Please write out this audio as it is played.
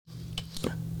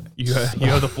You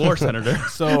have the floor, Senator.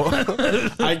 So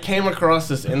I came across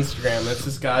this Instagram. It's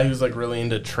this guy who's like really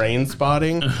into train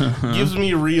spotting. Gives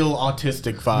me real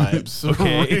autistic vibes.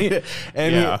 Okay.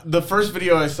 And the first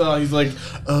video I saw, he's like,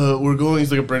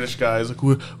 he's like a British guy. He's like,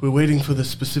 we're waiting for this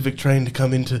specific train to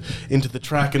come into the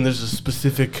track, and there's a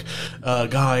specific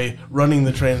guy running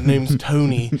the train. His name's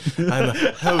Tony.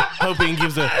 I'm hoping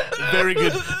gives a very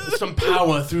good some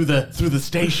power through the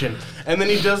station. And then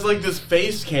he does like this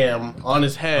face cam on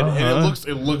his head, and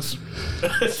it looks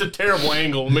it's a terrible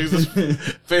angle. It makes his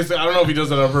face. I don't know if he does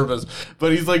that on purpose,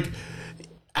 but he's like,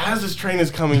 as his train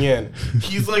is coming in,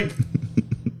 he's like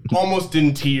almost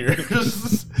in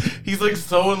tears. He's like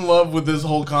so in love with this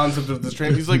whole concept of this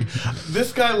train. He's like,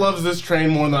 this guy loves this train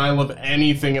more than I love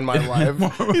anything in my life.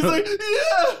 He's like,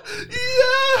 yeah.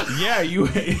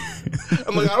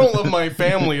 I'm like, I don't love my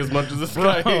family as much as this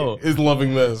guy is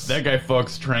loving this. That guy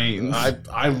fucks trains.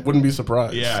 I wouldn't be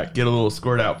surprised. Yeah, get a little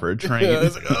squirt out for a train. Yeah,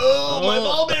 it's like, my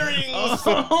ball bearings.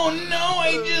 Oh no,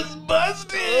 I just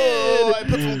busted. Oh, I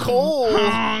put some coal.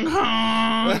 Honk,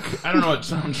 honk. I don't know what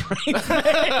sound trains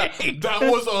make. That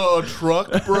was a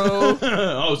truck, bro.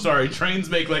 Oh, sorry. Trains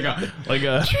make like a.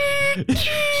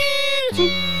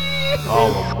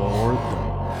 All aboard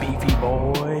the Beefy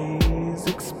Boys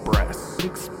Express.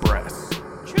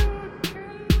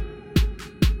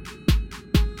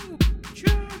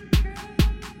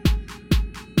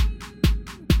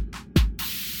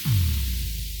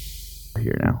 We're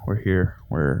here now. We're here.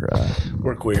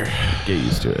 We're queer. Get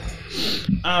used to it.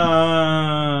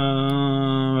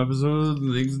 Episode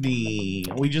 16.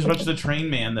 We just watched the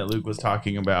Train Man that Luke was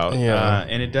talking about. Yeah.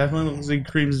 And it definitely looks like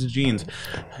creams his jeans.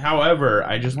 However,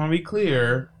 I just want to be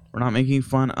clear. We're not making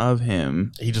fun of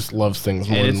him. He just loves things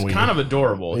more and than it's we kind of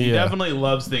adorable. He definitely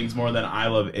loves things more than I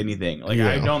love anything. Like,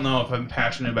 I don't know if I'm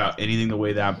passionate about anything the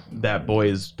way that boy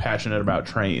is passionate about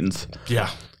trains.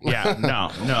 Yeah. Yeah,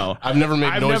 no. I've never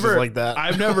made noises like that.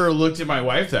 I've never looked at my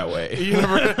wife that way. You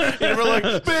never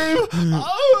like, babe, I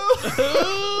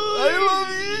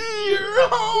love you. You're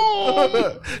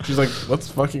home. She's like, what's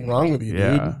fucking wrong with you,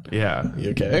 dude? Yeah. You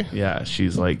okay? Yeah,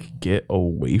 she's like, get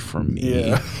away from me.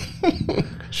 Yeah.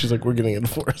 She's like, we're getting a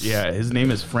divorce. Yeah, his name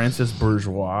is Francis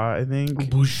Bourgeois, I think.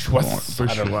 Bourgeois.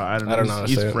 I don't know.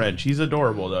 He's French. He's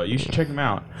adorable, though. You should check him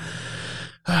out.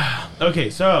 Okay,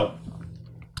 so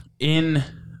in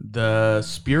the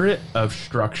spirit of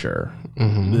structure,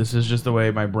 this is just the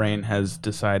way my brain has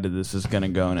decided this is going to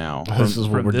go now. This is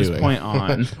what we're doing. From this point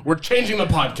on. We're changing the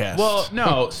podcast. Well,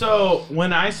 no. So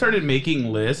when I started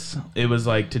making lists, it was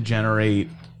like to generate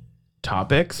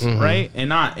topics, right?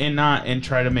 And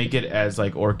try to make it as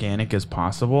like organic as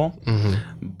possible.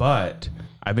 But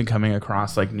I've been coming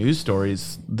across like news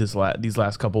stories these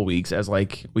last couple weeks as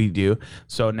like we do.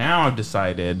 So now I've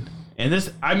decided. And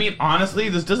this, I mean, honestly,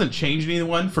 this doesn't change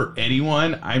anyone for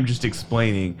anyone. I'm just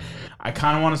explaining. I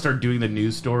kind of want to start doing the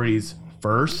news stories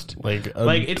first. Like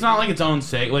it's not like its own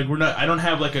sake. Like I don't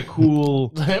have like a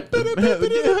cool.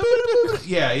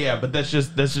 yeah. But that's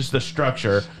just the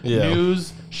structure. Yeah.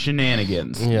 News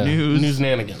shenanigans. Yeah. News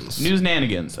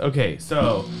nanigans. Okay,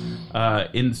 so.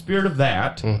 In the spirit of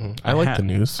that, I like the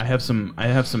news. I have some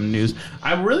news.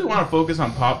 I really want to focus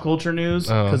on pop culture news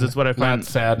because it's what I find. Not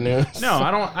sad news. No,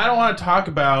 I don't want to talk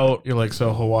about. You're like,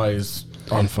 so Hawaii's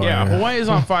on fire. Yeah, Hawaii is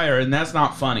on fire, and that's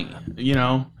not funny. You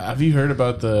know. Have you heard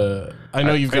about the? I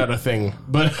know you've got a thing,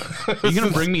 but you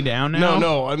gonna bring me down now?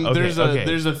 No. There's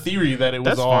a theory that it was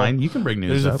that's all fine. You can bring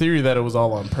news. There's a theory that it was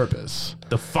all on purpose.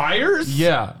 The fires?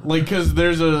 Yeah, like because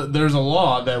there's a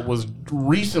law that was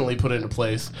recently put into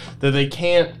place that they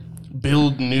can't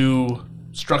build new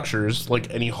structures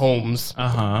like any homes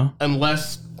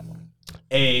unless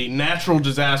a natural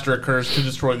disaster occurs to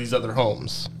destroy these other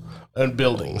homes and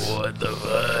buildings. What the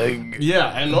fuck?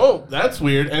 Yeah, and that's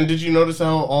weird. And did you notice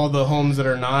how all the homes that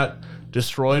are not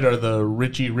destroyed are the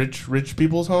rich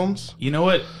people's homes? You know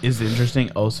what is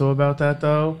interesting also about that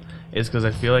though is because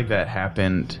I feel like that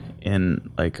happened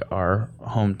in like our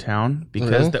hometown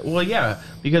because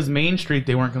because Main Street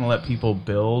they weren't going to let people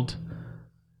build.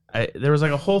 There was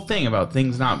like a whole thing about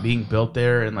things not being built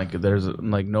there, and like there's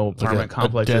like no apartment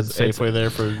complexes. Dead Safeway there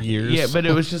for years. Yeah, but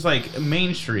it was just like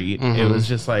Main Street. It was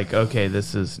just like, okay,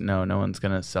 this is no one's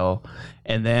gonna sell,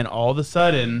 and then all of a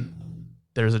sudden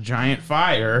there's a giant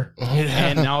fire,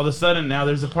 and all of a sudden now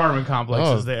there's apartment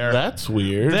complexes there. That's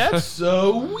weird. That's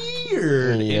so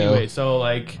weird. Yeah. Anyway, so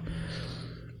like.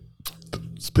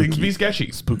 Things be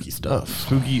sketchy. Spooky stuff.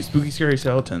 Spooky, scary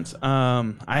skeletons.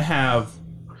 I have.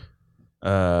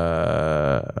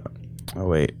 Oh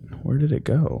wait, where did it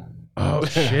go? Oh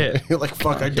shit! You're like,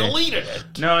 fuck, I deleted it.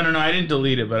 No, I didn't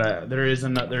delete it. But there's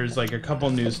like a couple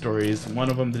news stories. One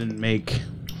of them didn't make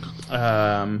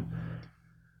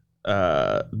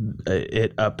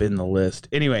it up in the list.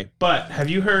 Anyway, but have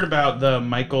you heard about the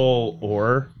Michael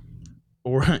the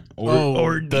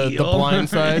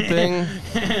Blindside thing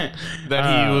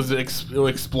that he was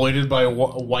exploited by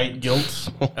white guilt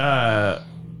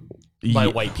by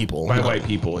white people. By white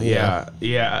people,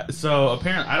 yeah. So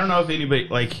apparently, I don't know if anybody,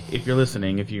 like, if you're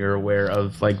listening, if you're aware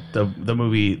of like the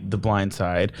movie The Blind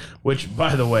Side, which,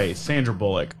 by the way, Sandra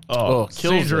Bullock,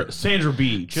 Sandra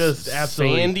B, just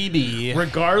absolutely Sandy B.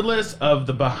 Regardless of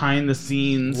the behind the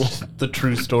scenes, the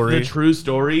true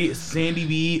story, Sandy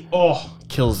B,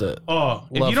 kills it.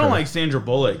 If you don't like Sandra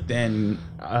Bullock, then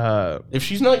if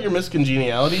she's not your Miss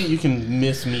Congeniality, you can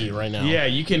miss me right now. Yeah,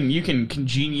 you can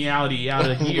congeniality out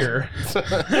of here.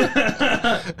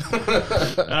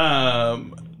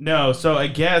 No, so I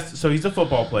guess he's a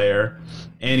football player,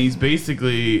 and he's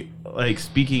basically like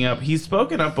speaking up. He's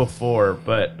spoken up before,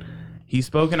 but he's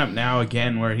spoken up now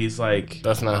again, where he's like,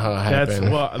 "That's not how it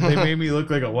happened." They made me look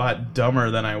like a lot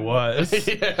dumber than I was.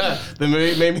 Yeah, they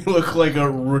made me look like a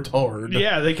retard.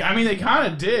 Yeah, they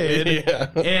kind of did. Yeah,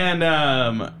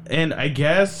 and I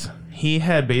guess he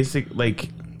had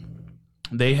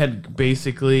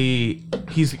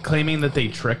he's claiming that they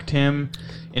tricked him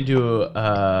into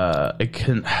a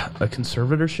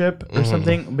conservatorship or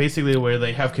something, basically where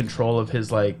they have control of his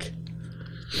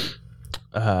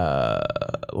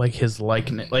his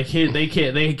likeness,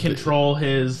 they control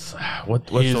his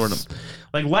what's the word,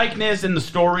 like likeness in the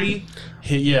story.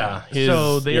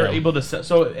 So they are able to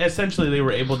so essentially they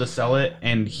were able to sell it,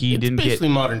 and he didn't basically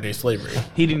get modern day slavery.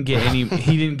 He didn't get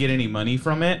any money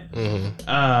from it.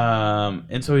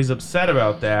 And so he's upset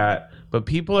about that, but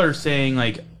people are saying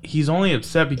like he's only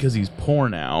upset because he's poor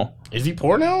now. Is he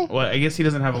poor now? Well, I guess he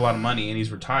doesn't have a lot of money, and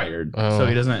he's retired, so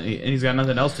he doesn't, and he's got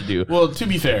nothing else to do. Well, to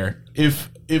be fair, if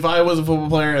I was a football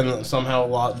player and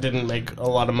somehow didn't make a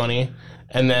lot of money,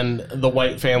 and then the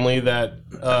white family that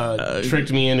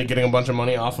tricked me into getting a bunch of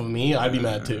money off of me, I'd be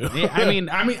mad too. I mean,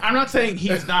 I'm not saying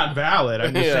he's not valid.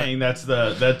 I'm just saying that's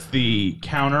the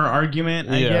counter argument,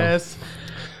 I guess.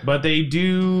 But they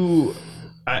do.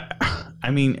 I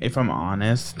mean, if I'm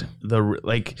honest,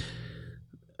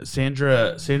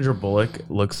 Sandra Bullock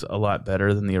looks a lot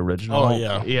better than the original. Oh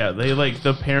yeah, yeah. They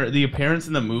the appearance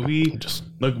in the movie just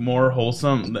look more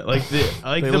wholesome. They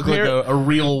look like a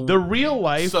real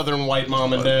life Southern white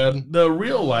mom and dad. The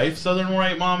real life Southern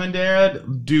white mom and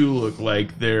dad do look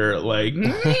like they're like.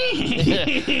 Look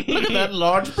at that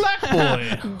large black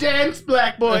boy. Dance,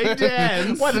 black boy,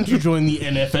 dance. Why don't you join the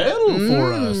NFL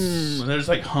for us? They're just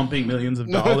like humping millions of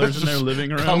dollars in their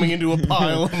living room, coming into a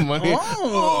pile of money.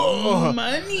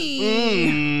 Money.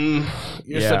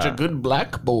 You're such a good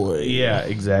black boy. Yeah,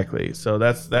 exactly. So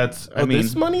that's I mean,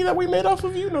 this money that we made off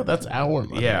of you? No, that's our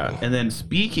money. Yeah. And then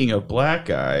speaking of black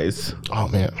guys, oh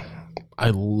man,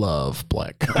 I love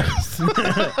black guys.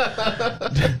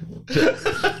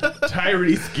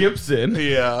 Tyrese Gibson,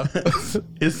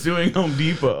 is suing Home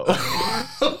Depot.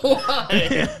 Why?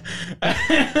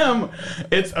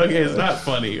 It's okay. It's not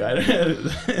funny.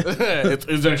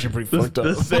 It's actually pretty fucked up.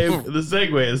 The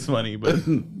segue is funny, but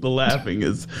the laughing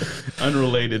is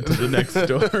unrelated to the next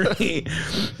story.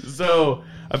 So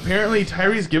apparently,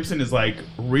 Tyrese Gibson is like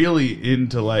really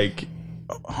into like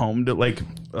home to like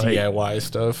DIY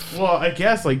stuff. Well, I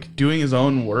guess like doing his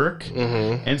own work,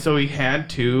 and so he had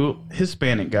two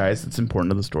Hispanic guys. That's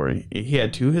important to the story. He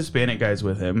had two Hispanic guys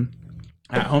with him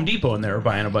at Home Depot, and they were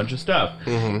buying a bunch of stuff.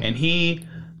 And he,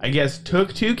 I guess,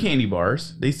 took two candy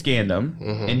bars. They scanned them,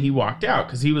 and he walked out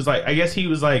because he was like, I guess he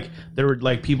was like, there were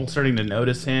like people starting to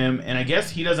notice him, and I guess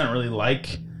he doesn't really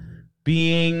like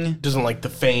doesn't like the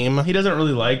fame. He doesn't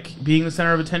really like being the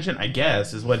center of attention, I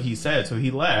guess, is what he said. So he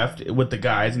left with the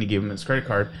guys, and he gave them his credit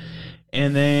card,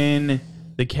 and then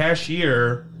the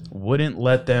cashier wouldn't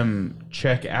let them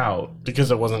check out because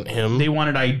it wasn't him. They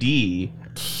wanted ID.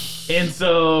 And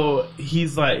so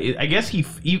he's like, I guess they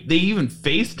even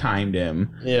FaceTimed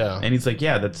him. Yeah. And he's like,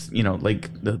 yeah, that's, like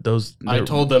those. I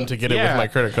told them to get it with my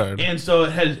credit card. And so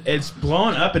it's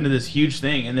blown up into this huge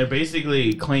thing. And they're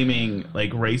basically claiming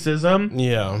like racism.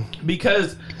 Yeah.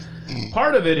 Because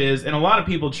part of it is, and a lot of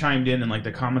people chimed in like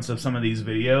the comments of some of these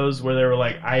videos where they were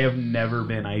like, I have never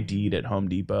been ID'd at Home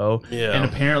Depot. Yeah. And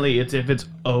apparently if it's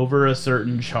over a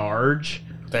certain charge,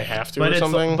 they have to, or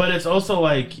something. But it's also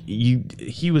like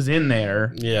he was in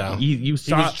there. Yeah, you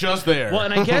saw, he was just there. Well,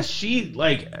 and I guess she,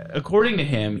 like, according to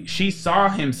him, she saw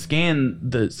him scan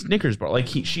the Snickers bar. Like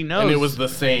she knows, and it was the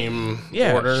same.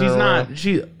 Yeah, order she's not.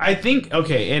 I think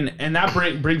okay, and that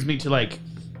brings me to like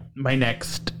my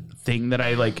next thing that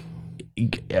I like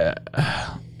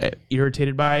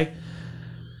irritated by.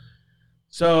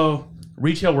 So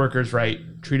retail workers, right,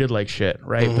 treated like shit,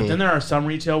 right? But then there are some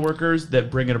retail workers that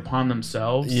bring it upon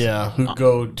themselves. Yeah, who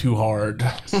go too hard.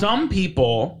 Some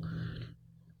people,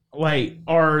 like,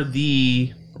 are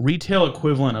the retail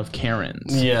equivalent of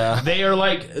Karens. Yeah. They are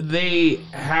like, they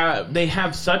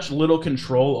have such little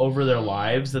control over their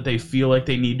lives that they feel like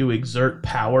they need to exert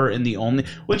power in the only,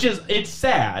 which is, it's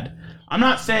sad. I'm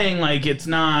not saying like it's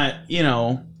not, you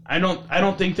know, I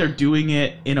don't think they're doing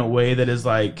it in a way that is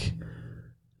like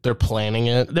they're planning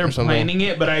it. They're planning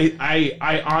it, but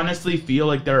I honestly feel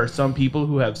like there are some people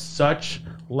who have such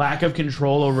lack of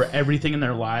control over everything in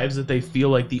their lives that they feel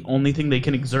like the only thing they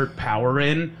can exert power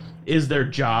in is their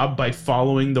job by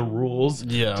following the rules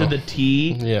to the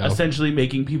T, essentially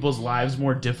making people's lives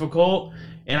more difficult.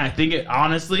 And I think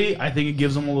it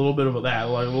gives them a little bit of that,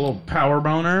 like a little power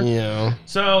boner. Yeah.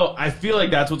 So I feel like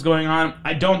that's what's going on.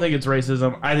 I don't think it's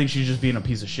racism. I think she's just being a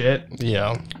piece of shit.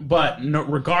 Yeah. But no,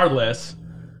 regardless,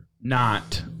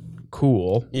 not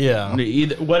cool. Yeah.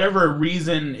 Whatever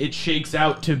reason it shakes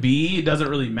out to be, it doesn't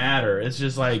really matter. It's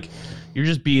just like, you're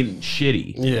just being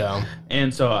shitty. Yeah.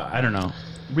 And so, I don't know.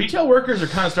 Retail workers are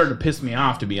kind of starting to piss me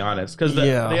off, to be honest, because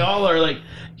they all are like,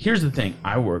 here's the thing.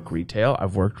 I work retail.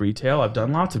 I've worked retail. I've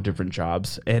done lots of different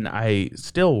jobs, and I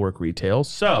still work retail.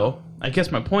 So I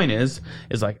guess my point is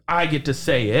like, I get to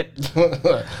say it.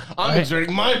 I'm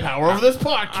exerting my power over this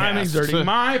podcast. I'm exerting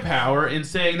my power in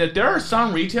saying that there are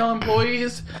some retail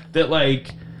employees that,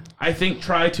 like, I think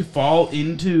try to fall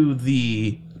into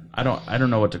the... I don't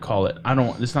know what to call it.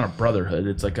 It's not a brotherhood.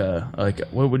 It's like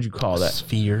what would you call that?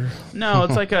 Sphere. No,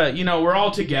 it's like we're all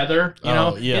together,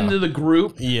 into the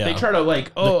group. Yeah. They try to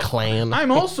the clan. I'm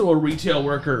also a retail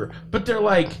worker, but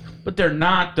they're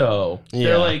not though.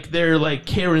 Yeah. They're like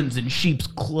Karens in sheep's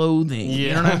clothing. Yeah. You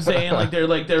know what I'm saying?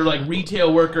 They're like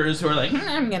retail workers who are like,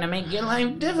 I'm gonna make your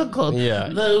life difficult. Yeah.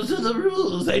 Those are the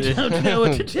rules. I don't know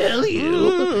what to tell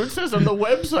you. It says on the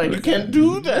website you can't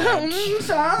do that. I'm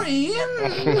sorry.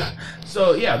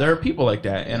 So yeah, there are people like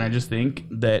that, and I just think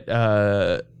that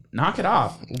knock it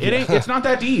off. It's not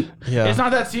that deep. Yeah. It's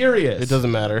not that serious. It doesn't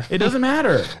matter. It doesn't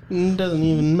matter. It doesn't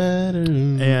even matter.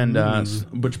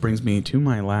 And which brings me to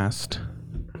my last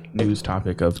news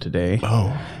topic of today. Oh,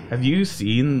 have you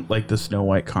seen the Snow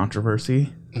White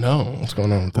controversy? No, what's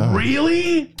going on with that?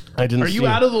 Really? I didn't. Are you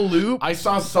out of the loop? I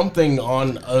saw something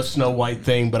on a Snow White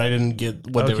thing, but I didn't get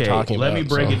what they were talking about. Let me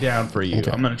break it down for you.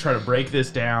 Okay. I'm going to try to break this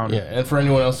down. Yeah, and for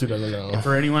anyone else who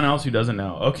doesn't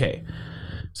know. Okay.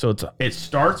 So it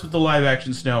starts with the live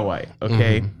action Snow White.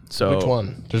 Okay. Mm-hmm. So which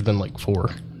one? There's been 4.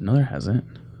 No, there hasn't.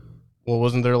 Well,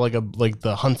 wasn't there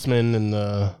the Huntsman and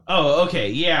the... Oh, okay.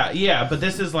 Yeah. But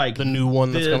this is the new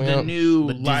one that's coming out? The new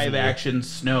live action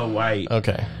Snow White.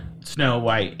 Okay. Snow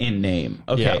White in name.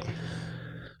 Okay. Yeah.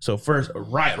 So first,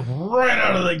 right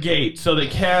out of the gate. So they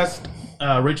cast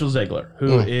Rachel Zegler,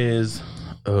 who is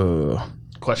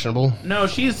questionable. No,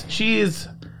 she's.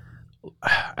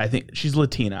 I think she's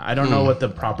Latina. I don't know what the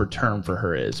proper term for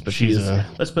her is, but she's.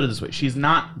 Let's put it this way: she's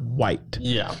not white.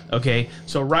 Yeah. Okay.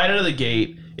 So right out of the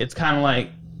gate, it's kind of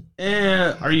like,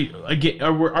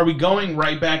 are we going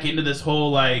right back into this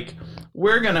whole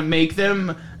we're gonna make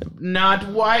them not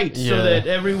white so that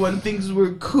everyone thinks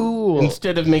we're cool.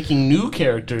 Instead of making new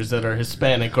characters that are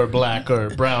Hispanic or black or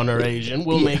brown or Asian,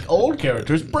 we'll make old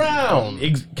characters brown.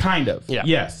 Kind of. Yeah.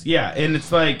 Yes. Yeah. And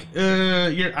it's I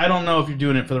don't know if you're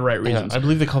doing it for the right reasons. I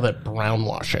believe they call that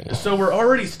brownwashing. So we're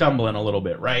already stumbling a little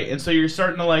bit, right? And so you're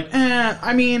starting to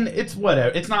I mean, it's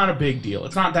whatever. It's not a big deal.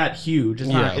 It's not that huge.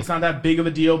 It's not that big of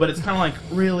a deal, but it's kind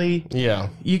of really? Yeah.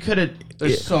 You could have...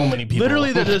 There's so many people.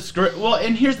 Literally the description... Well,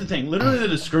 and here's the thing. Literally the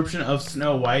description of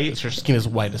Snow White... Her skin is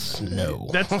white as snow.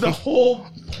 That's the whole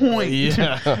point.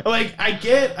 Yeah. I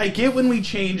get when we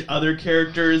change other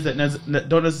characters that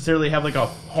don't necessarily have a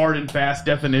hard and fast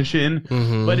definition,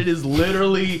 but it is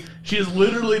literally... She is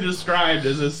literally described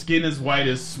as a skin as white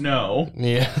as snow.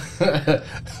 Yeah.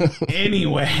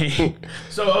 Anyway.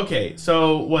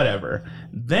 So whatever.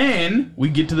 Then we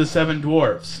get to the 7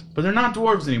 dwarves. But they're not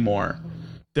dwarves anymore.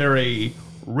 They're a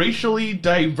racially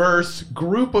diverse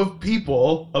group of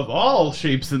people of all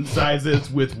shapes and sizes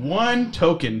with one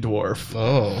token dwarf.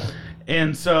 Oh.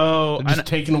 And so... They're just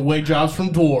taking away jobs from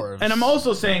dwarves. And I'm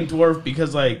also saying dwarf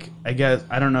because, I guess,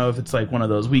 I don't know if it's one of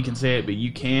those, we can say it, but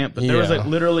you can't. But there was,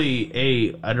 literally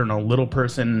a, I don't know, little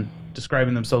person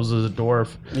describing themselves as a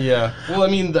dwarf. Yeah. Well, I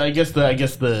mean, I guess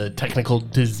the technical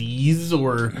disease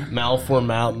or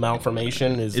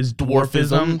malformation is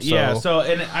dwarfism. So. Yeah. So,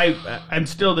 and I'm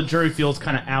still, the jury feels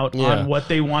kind of out on what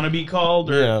they want to be called.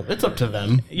 Or, it's up to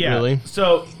them. Yeah. Really.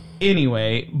 So,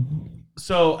 anyway,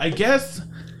 I guess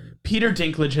Peter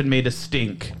Dinklage had made a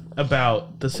stink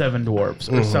about the Seven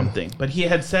Dwarves or something. But he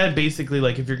had said basically,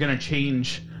 like, if you're going to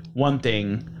change one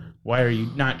thing, why are you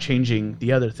not changing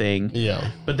the other thing?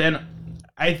 Yeah. But then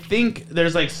I think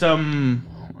there's like some,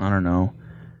 I don't know,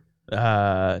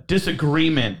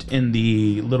 disagreement in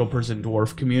the little person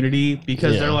dwarf community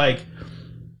because they're like,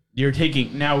 they're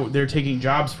taking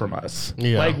jobs from us.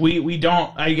 Yeah. Like we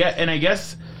don't, I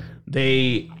guess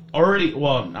they already,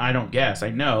 well, I don't guess, I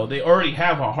know they already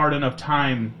have a hard enough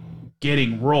time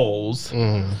getting roles,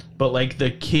 but like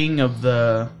the king of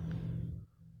the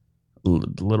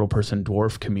little person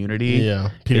dwarf community,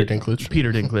 Peter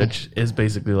Dinklage is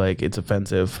basically like, it's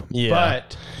offensive. Yeah.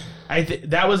 But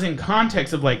that was in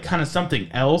context of like kind of something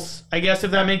else, I guess,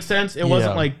 if that makes sense. It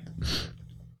wasn't like,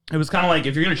 it was kind of like,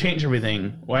 if you're gonna change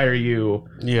everything, why are you?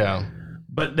 Yeah.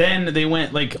 But then they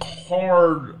went like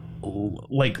hard,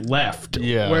 like left,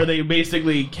 where they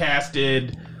basically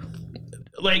casted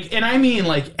like, and I mean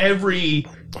like every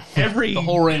the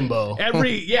whole rainbow,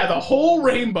 the whole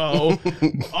rainbow,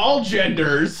 all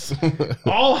genders,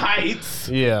 all heights,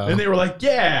 and they were like,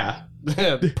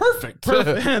 perfect.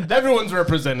 Everyone's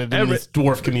represented in this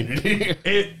dwarf community.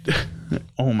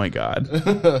 Oh my god,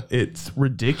 it's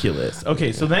ridiculous.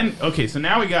 So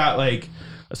now we got like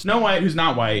a Snow White who's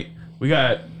not white. We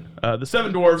got the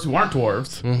Seven Dwarves who aren't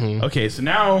dwarves. Okay, so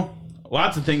now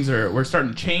lots of things we're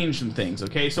starting to change some things.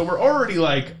 Okay, so we're already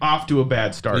like off to a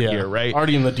bad start here, right?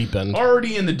 Already in the deep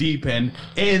end.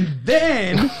 And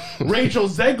then Rachel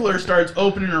Zegler starts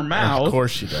opening her mouth. Of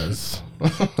course she does.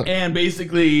 And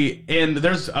basically, and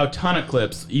there's a ton of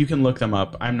clips. You can look them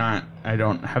up. I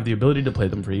don't have the ability to play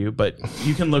them for you, but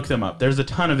you can look them up. There's a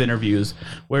ton of interviews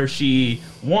where she's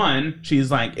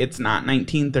like, it's not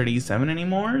 1937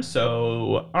 anymore,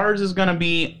 so ours is going to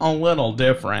be a little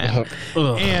different.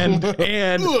 and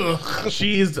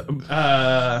she's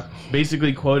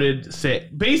basically quoted,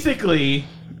 basically,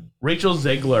 Rachel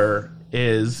Zegler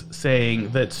is saying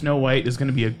that Snow White is going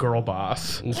to be a girl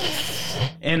boss,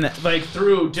 and like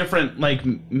through different like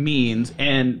means,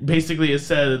 and basically it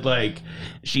said like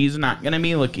she's not going to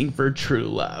be looking for true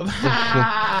love.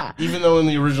 Even though in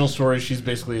the original story she's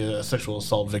basically a sexual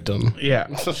assault victim.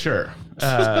 Yeah, sure.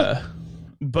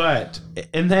 But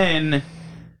and then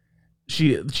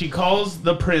she calls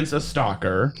the prince a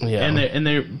stalker, and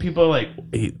they people are like,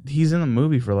 he's in the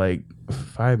movie for like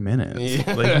 5 minutes.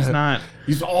 Like he's not.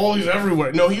 He's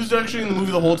everywhere. No, he was actually in the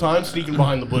movie the whole time, sneaking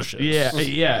behind the bushes.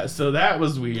 Yeah. So that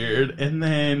was weird. And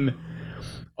then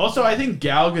also, I think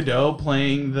Gal Gadot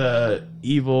playing the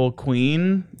evil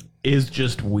queen is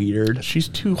just weird. She's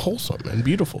too wholesome and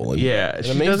beautiful. And she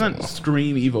amazing. doesn't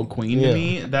scream evil queen to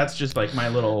me. That's just like my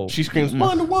little. She screams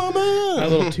Wonder Woman. My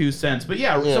little 2 cents. But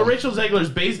so Rachel Zegler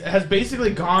has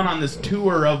basically gone on this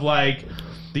tour of like,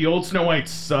 the old Snow White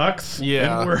sucks.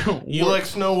 Yeah. You like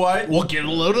Snow White? We'll get a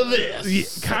load of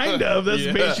this. Kind of.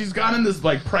 She's gone in this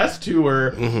like press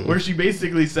tour where she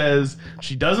basically says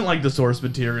she doesn't like the source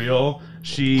material.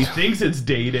 She thinks it's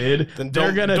dated. Then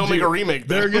don't make a remake.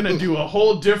 They're gonna do a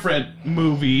whole different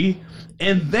movie,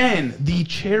 and then the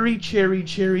cherry,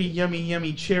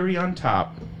 yummy cherry on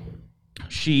top.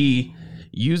 She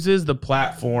uses the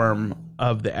platform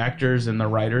of the actors and the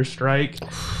writers' strike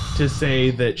to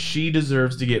say that she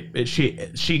deserves to get.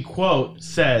 She quote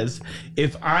says,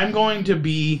 "If I'm going to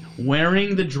be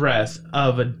wearing the dress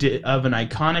of an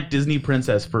iconic Disney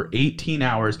princess for 18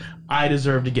 hours, I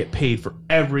deserve to get paid for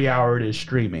every hour it is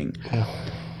streaming."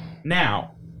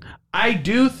 Now, I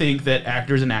do think that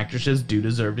actors and actresses do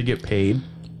deserve to get paid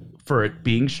for it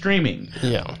being streaming.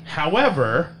 Yeah.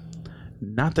 However,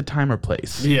 not the time or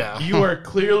place. Yeah. You are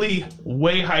clearly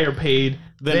way higher paid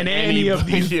than any of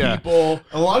these people.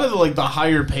 A lot of the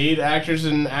higher paid actors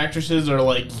and actresses are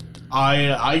like,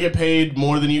 I get paid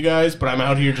more than you guys, but I'm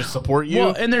out here to support you.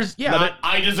 Well, and there's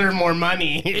I deserve more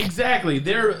money. Exactly.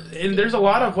 There's a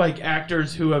lot of like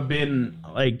actors who have been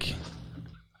like,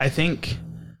 I think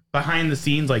behind the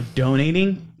scenes like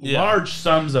donating large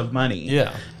sums of money.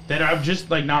 Yeah. That I've just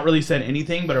like not really said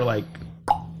anything, but are like,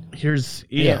 here's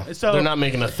So they're not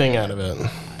making a thing out of it.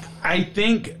 I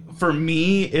think for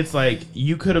me, it's like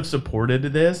you could have supported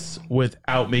this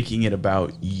without making it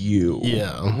about you.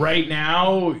 Yeah. Right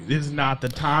now is not the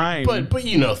time. But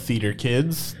theater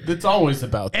kids, it's always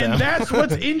about them. And that's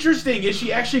what's interesting is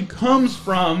she actually comes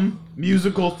from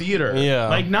musical theater. Yeah.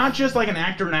 Like not just like an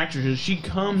actor and actress. She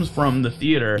comes from the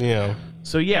theater. Yeah.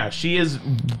 So yeah, she is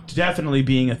definitely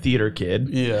being a theater kid.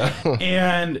 Yeah.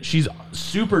 And she's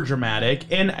super dramatic.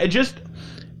 And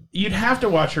you'd have to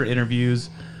watch her interviews.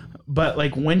 But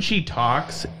like when she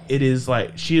talks, it is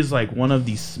like she is like one of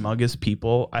the smuggest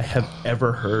people I have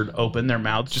ever heard open their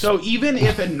mouths. So even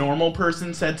if a normal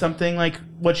person said something like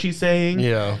what she's saying,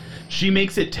 Yeah. she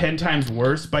makes it 10 times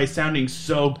worse by sounding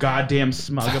so goddamn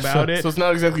smug about it. So it's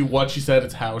not exactly what she said;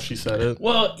 it's how she said it.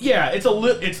 Well, yeah,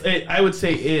 I would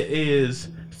say it is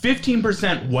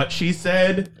 15% what she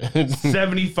said,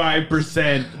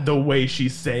 75% the way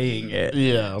she's saying it.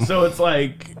 Yeah. So it's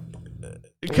like,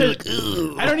 because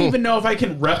I don't even know if I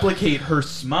can replicate her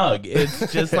smug.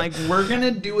 It's just like, we're going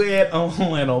to do it a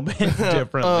little bit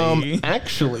differently.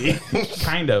 Actually.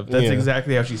 Kind of. That's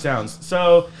exactly how she sounds.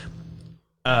 So,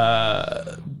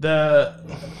 there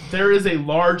is a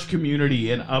large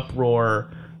community in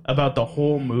uproar about the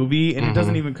whole movie, and it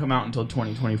doesn't even come out until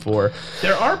 2024.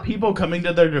 There are people coming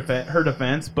to her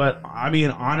defense, but I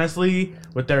mean, honestly,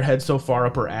 with their head so far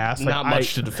up her ass, like, Not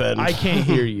much to defend. I can't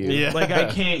hear you. Yeah. Like,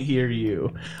 I can't hear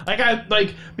you.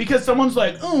 Because someone's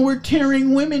like, oh, we're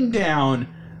tearing women down.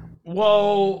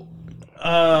 Well,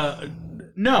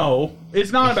 no,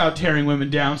 it's not about tearing women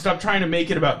down. Stop trying to make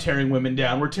it about tearing women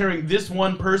down. We're tearing this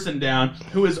one person down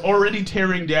who is already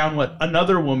tearing down what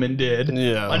another woman did.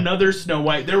 Yeah. Another Snow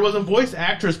White. There was a voice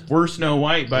actress for Snow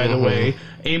White, by the way.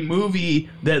 A movie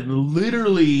that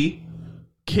literally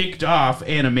kicked off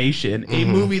animation. A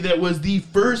movie that was the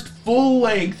first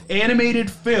full-length animated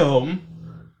film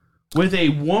with a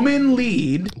woman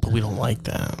lead. But we don't like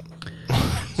that.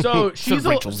 So she's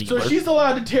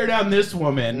allowed to tear down this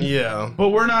woman. Yeah. But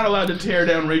we're not allowed to tear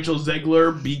down Rachel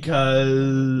Zegler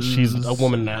because She's a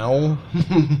woman now.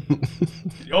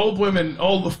 old women.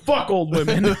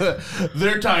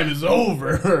 Their time is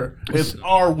over. It's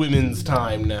our women's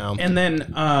time now. And then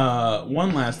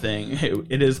one last thing.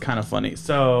 It is kind of funny.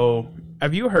 So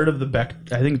have you heard of the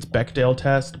I think it's Bechdel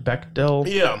test? Bechdel?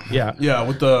 Yeah. Yeah. Yeah,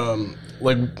 with the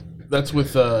that's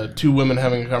with two women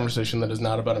having a conversation that is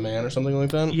not about a man or something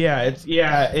like that. Yeah, it's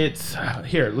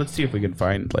here. Let's see if we can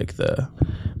find like the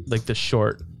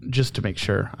short, just to make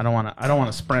sure. I don't want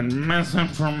to spread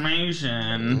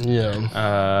misinformation.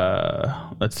 Yeah.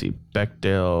 Let's see.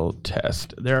 Bechdel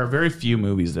test. There are very few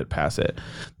movies that pass it.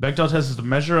 Bechdel test is a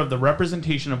measure of the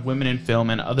representation of women in film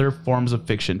and other forms of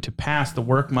fiction. To pass, the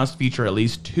work must feature at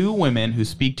least two women who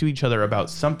speak to each other about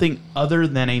something other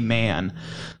than a man.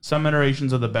 Some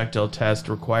iterations of the Bechdel test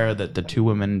require that the two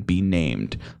women be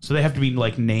named. So they have to be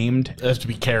like named. It has to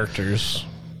be characters.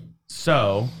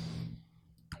 So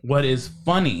what is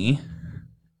funny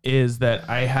is that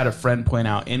I had a friend point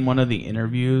out in one of the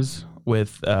interviews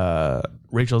with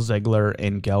Rachel Zegler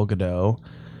and Gal Gadot,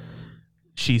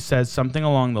 she says something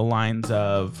along the lines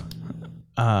of,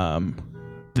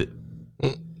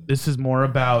 this is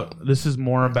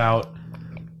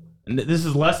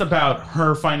less about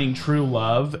her finding true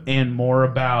love and more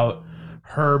about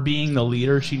her being the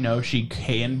leader she knows she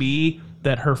can be,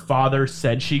 that her father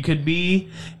said she could be.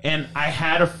 And I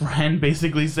had a friend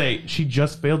basically say she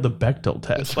just failed the Bechdel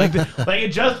test. Like it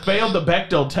just failed the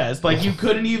Bechdel test. Like you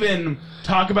couldn't even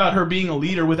talk about her being a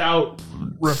leader without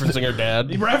referencing her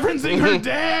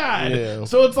dad. Yeah.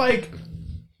 So it's like,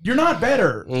 you're not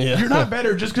better. Yeah. You're not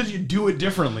better just because you do it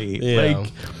differently. Yeah.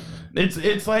 Like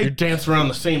it's like you dance around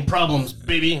the same problems,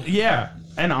 baby. Yeah.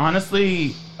 And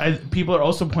honestly, people are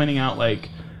also pointing out like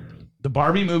the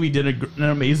Barbie movie did an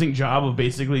amazing job of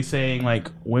basically saying like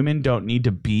women don't need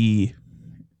to be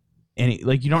any,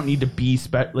 like you don't need to be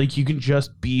like you can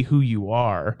just be who you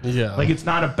are. Yeah. Like it's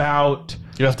not about,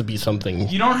 you have to be something.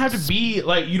 you don't have to be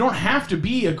like, you don't have to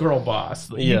be a girl boss.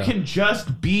 Yeah. You can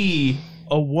just be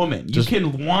a woman. You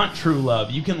can want true love.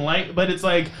 You can like, but it's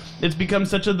like it's become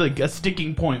such a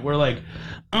sticking point where like,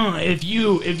 if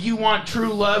you want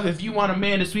true love, if you want a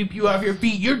man to sweep you off your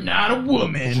feet, you're not a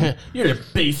woman. You're a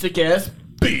basic ass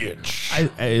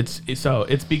bitch.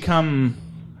 It's become,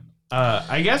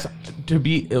 I guess to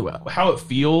be how it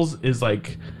feels is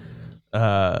like,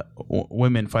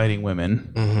 women fighting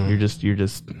women. Mm-hmm.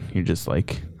 You're just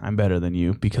like, I'm better than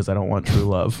you because I don't want true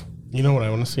love. You know what I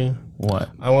want to see? What?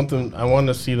 I want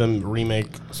to see them remake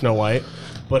Snow White,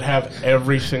 but have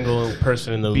every single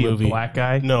person in the movie be a black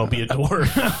guy. No, be a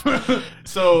dwarf.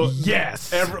 So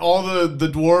yes, all the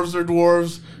dwarves are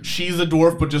dwarves. She's a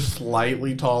dwarf, but just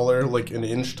slightly taller, like an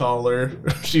inch taller.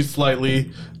 She's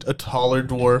slightly a taller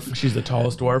dwarf. She's the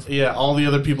tallest dwarf. Yeah, all the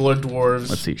other people are dwarves.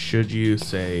 Let's see. Should you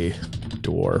say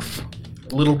dwarf?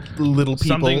 Little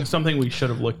people. Something we should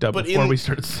have looked up before we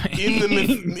started saying.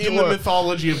 In the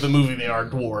mythology of the movie, they are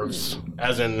dwarves,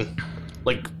 as in,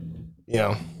 like, you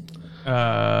know.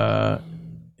 No,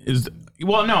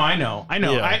 I know.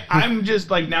 Yeah. I'm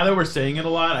just like, now that we're saying it a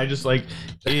lot, I just like,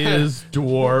 is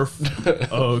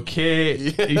dwarf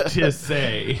okay to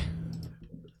say?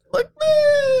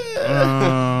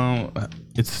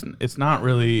 It's not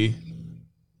really.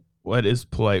 What is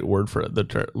polite word for it? The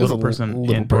little person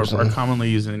and dwarf are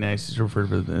commonly used in the United States to refer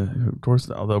to the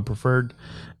dwarves, although preferred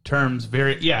terms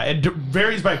vary. Yeah, it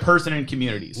varies by person and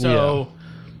community. So,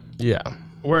 yeah.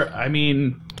 I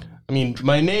mean,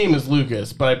 my name is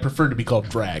Lucas, but I prefer to be called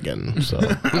Dragon. So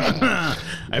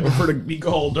I prefer to be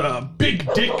called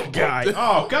Big Dick Guy.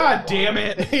 Oh, God damn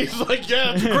it! He's like,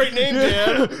 yeah, it's a great name,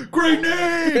 Dad. Great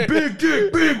name, Big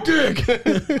Dick, Big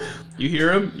Dick. You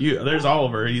hear him? There's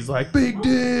Oliver. He's like, Big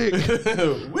Dick.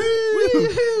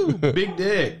 Woo! Big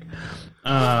Dick.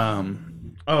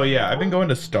 Oh yeah, I've been going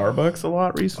to Starbucks a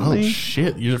lot recently. Oh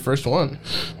shit, you're the first one.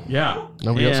 Yeah,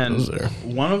 nobody else goes there.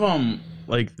 One of them.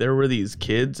 Like, there were these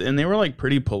kids, and they were, like,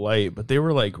 pretty polite, but they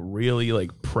were, like, really,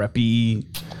 like, preppy,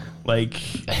 like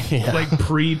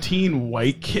preteen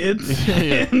white kids,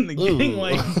 and getting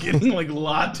lattes.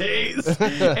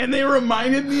 And they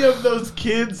reminded me of those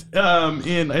kids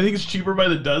in, I think it's Cheaper by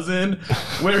the Dozen,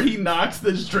 where he knocks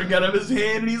this drink out of his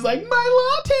hand, and he's like,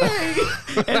 my latte!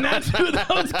 And that's who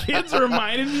those kids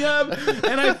reminded me of.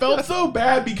 And I felt so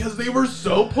bad because they were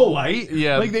so polite.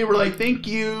 Yeah. Like, they were like, thank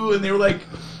you, and they were like...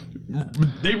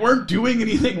 They weren't doing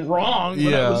anything wrong,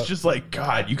 but I was just like,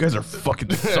 God, you guys are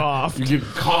fucking soft. You get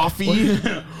coffee.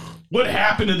 What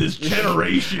happened to this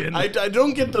generation? I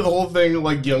don't get the whole thing,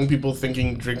 like, young people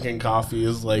thinking drinking coffee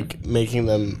is, like, making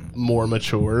them more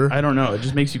mature. I don't know. It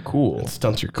just makes you cool. It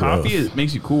stunts your growth. Coffee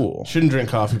makes you cool. Shouldn't drink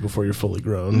coffee before you're fully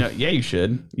grown. No, yeah, you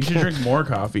should. You should drink more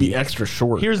coffee. Be extra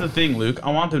short. Here's the thing, Luke.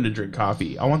 I want them to drink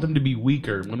coffee. I want them to be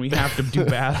weaker when we have to do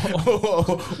battle.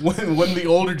 when the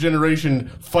older generation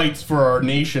fights for our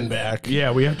nation back.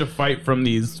 Yeah, we have to fight from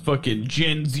these fucking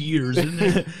Gen Zers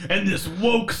and this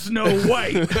woke Snow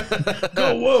White.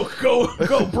 Go woke,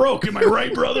 go broke. Am I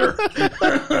right, brother?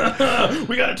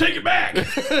 We gotta take it back.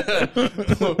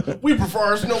 We prefer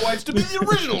our Snow Whites to be the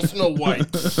original Snow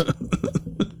Whites.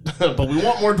 But we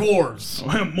want more dwarves.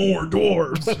 More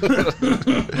dwarves.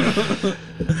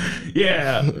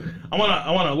 Yeah. I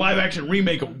want a live action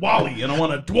remake of WALL-E, and I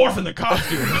want a dwarf in the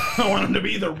costume. I want him to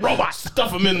be the robot.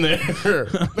 Stuff him in there.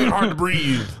 Make it hard to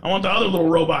breathe. I want the other little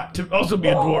robot to also be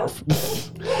a dwarf.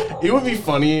 It would be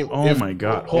funny. Oh my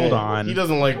God. Hold on. He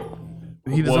doesn't like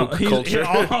woke culture.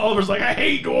 Oliver's like, I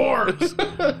hate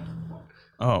dwarves.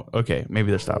 Oh, okay. Maybe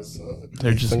they're stopped.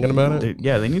 They're just thinking about it.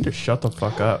 Yeah, they need to shut the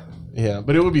fuck up. Yeah,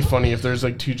 but it would be funny if there's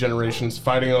like two generations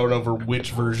fighting out over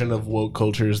which version of woke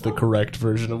culture is the correct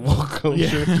version of woke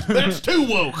culture. Yeah. That's too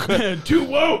woke. Too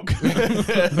woke.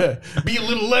 Be a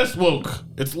little less woke.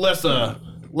 It's less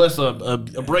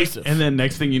abrasive. And then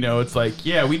next thing you know, it's like,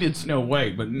 yeah, we did Snow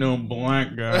White, but no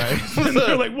black guys. And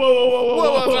they're like,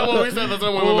 whoa. That's not what we said. That's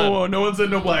not what we meant. Whoa, no one said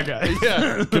no black guys.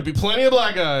 Yeah, could be plenty of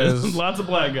black guys. Lots of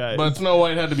black guys. But Snow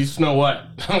White had to be Snow White.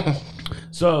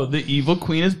 So the evil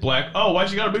queen is black. Oh,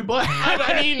 why'd you gotta be black?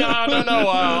 I mean,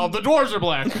 no. The dwarves are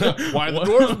black. Why are the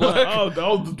dwarves black? Oh,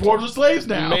 the dwarves are slaves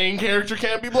now. The main character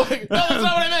can't be black. No, that's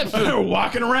not what I meant. They're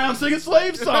walking around singing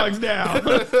slave songs now.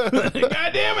 God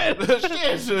damn it.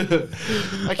 Shit.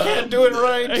 I can't do it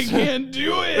right. I can't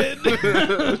do it.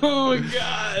 Oh, my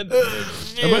God.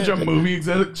 A bunch of movie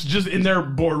execs just in their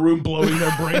boardroom blowing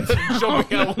their brains and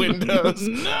jumping out windows.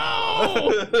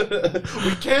 No.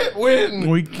 We can't win.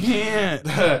 We can't.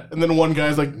 And then one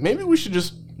guy's like, maybe we should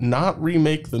just not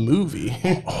remake the movie.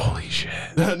 Holy shit.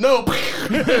 No.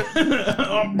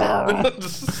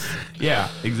 Yeah,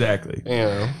 exactly.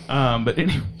 Yeah. But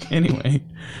anyway.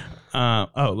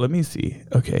 Let me see.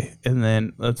 Okay, and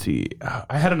then let's see.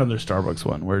 I had another Starbucks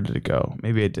one. Where did it go?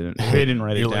 Maybe I didn't. Maybe I didn't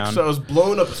write it down. So I was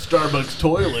blowing up a Starbucks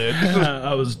toilet.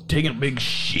 I was taking a big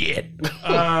shit.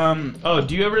 Do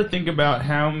you ever think about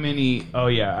how many? Oh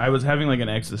yeah, I was having like an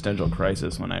existential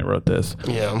crisis when I wrote this.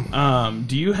 Yeah.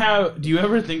 Do you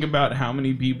ever think about how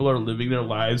many people are living their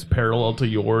lives parallel to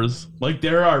yours? Like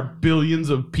there are billions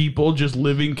of people just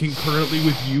living concurrently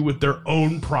with you with their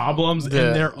own problems and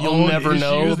their own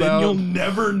issues. You'll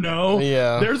never know.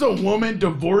 Yeah. There's a woman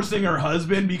divorcing her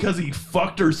husband because he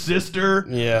fucked her sister.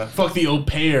 Yeah. Fuck the au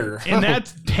pair. And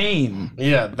that's tame.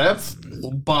 Yeah, that's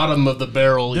bottom of the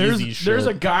barrel easy shit. There's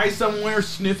a guy somewhere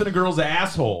sniffing a girl's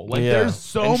asshole. Like there's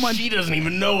so much. She doesn't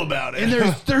even know about it. And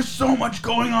there's so much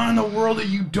going on in the world that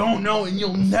you don't know and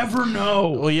you'll never know.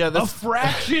 Well, yeah, a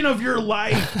fraction of your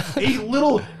life,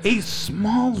 a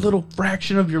small little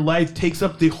fraction of your life takes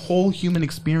up the whole human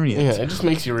experience. Yeah, it just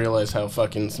makes you realize how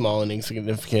fucking small and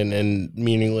insignificant and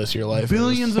meaningless your life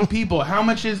Billions is. of people. How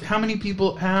many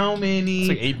people? It's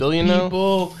like 8 billion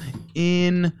people now?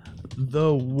 in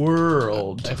the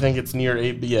world. I think it's near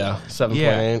 8. Yeah, 7.8.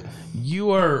 Yeah.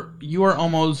 You are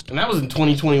almost. And that was in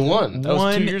 2021. That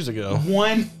was 2 years ago.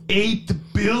 1/8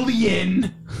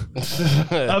 billion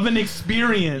of an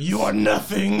experience. You are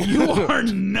nothing. You are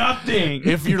nothing.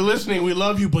 If you're listening, we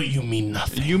love you, but you mean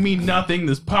nothing. You mean nothing.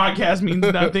 This podcast means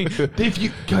nothing. If you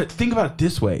think about it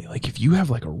this way, like if you have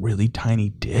like a really tiny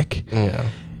dick,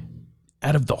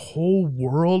 out of the whole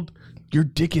world, your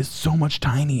dick is so much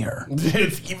tinier.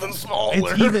 It's even smaller.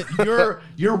 It's even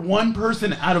you're one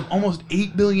person out of almost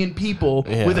 8 billion people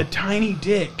with a tiny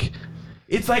dick.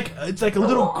 It's like a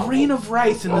little grain of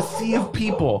rice in the sea of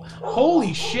people.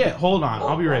 Holy shit! Hold on,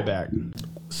 I'll be right back.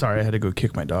 Sorry, I had to go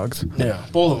kick my dogs. Yeah,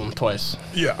 both of them twice.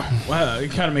 Yeah, well, you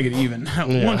kind of make it even.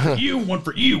 One for you, one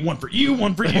for you, one for you,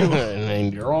 one for you. And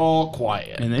then you're all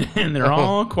quiet. And they're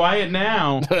all quiet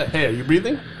now. Hey, are you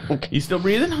breathing? You still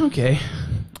breathing? Okay.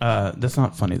 That's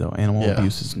not funny though. Animal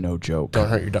abuse is no joke. Don't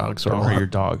hurt your dogs. Don't hurt your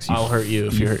dogs. I'll hurt you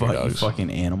if you hurt your dogs. You fucking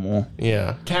animal.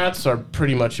 Yeah. Cats are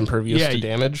pretty much impervious to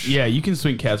damage. Yeah, you can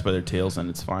swing cats by their tails and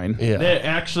it's fine. Yeah.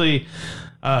 Actually,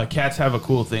 cats have a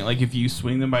cool thing. Like if you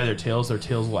swing them by their tails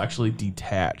will actually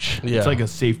detach. Yeah. It's like a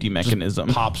safety mechanism.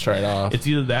 Just pops right off. It's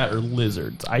either that or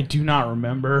lizards. I do not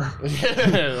remember.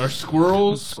 Or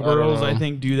squirrels. Squirrels, I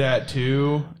think, do that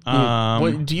too.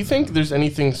 What, do you think there's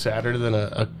anything sadder than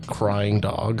a crying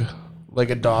dog?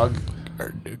 Like a dog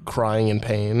crying in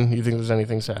pain? You think there's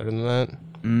anything sadder than that?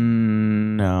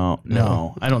 No.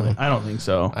 I don't think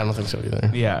so. I don't think so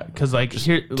either. Yeah, because like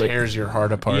here, tears your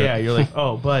heart apart. Yeah, you're like,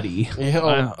 oh, buddy.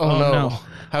 Yeah, oh no.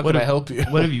 How can I help you?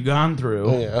 What have you gone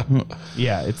through? Yeah.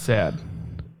 Yeah, it's sad.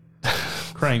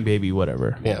 Crying baby,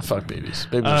 whatever. Yeah, fuck babies.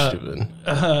 Babies are stupid.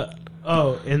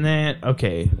 And then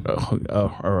okay.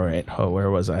 Oh, all right. Oh, where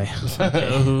was I?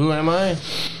 Okay. Who am I?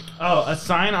 Oh, a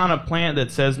sign on a plant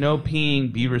that says "No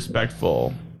peeing, be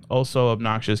respectful." Also,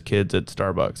 obnoxious kids at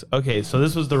Starbucks. Okay, so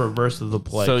this was the reverse of the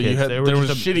polite So kids. you had there was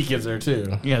shitty kids there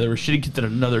too. Yeah, there were shitty kids at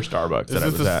another Starbucks that I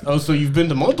was at. Oh, so you've been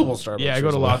to multiple Starbucks? Yeah, I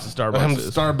go to lots of Starbucks. I'm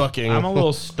Starbucking. I'm a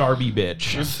little Starby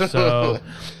bitch. So,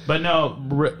 but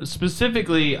no,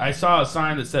 specifically, I saw a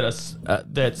sign that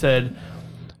said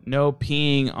 "No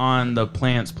peeing on the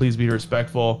plants. Please be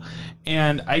respectful."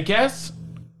 And I guess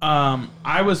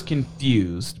I was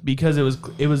confused because it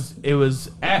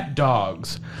was at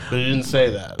dogs. But it didn't say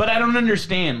that. But I don't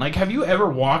understand. Like, have you ever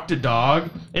walked a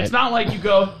dog? It's not like you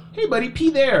go, hey, buddy, pee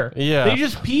there. Yeah. They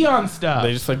just pee on stuff.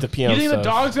 They just like to pee on stuff. You think the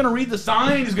dog's going to read the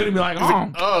sign? He's going to be like,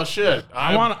 oh, shit.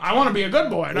 I want to be a good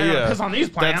boy. I'm going to piss on these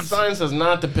plants. That sign says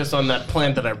not to piss on that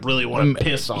plant that I really want to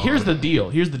piss on. Here's the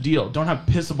deal. Don't have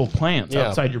pissable plants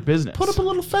outside your business. Put up a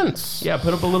little fence. Yeah,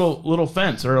 put up a little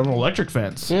fence or an electric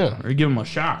fence. Yeah. Or give them a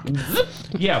shock.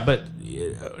 Yeah, but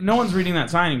no one's reading that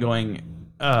sign and going,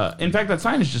 in fact, that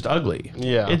sign is just ugly.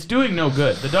 Yeah. It's doing no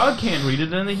good. The dog can't read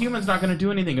it, and the human's not going to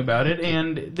do anything about it.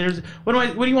 And there's what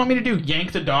do you want me to do?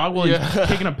 Yank the dog while he's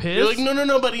taking a piss? You're like,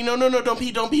 no, buddy, no, don't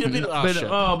pee. Oh,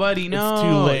 buddy, no. It's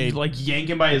too late. Like yank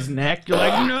him by his neck. You're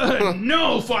like,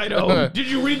 no, Fido. Did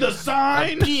you read the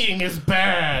sign? Peeing is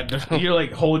bad. You're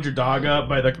like, hold your dog up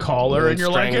by the collar, and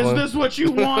you're like, is this what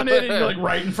you wanted? And you're like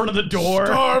right in front of the door.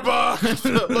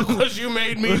 Starbucks, look what you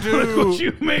made me do. Look what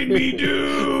you made me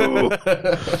do.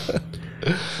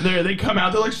 There, they come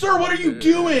out. They're like, "Sir, what are you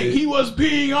doing? He was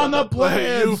peeing on the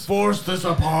plants. You forced this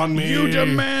upon me. You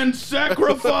demand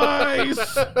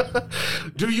sacrifice.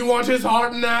 Do you want his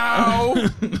heart now?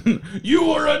 You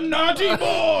were a naughty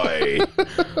boy.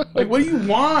 Like, what do you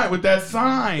want with that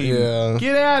sign? Yeah.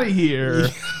 Get out of here.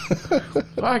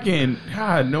 Fucking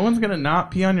God, no one's gonna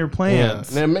not pee on your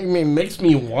plants. Yeah. And it makes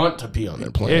me want to pee on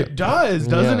their plant. It does,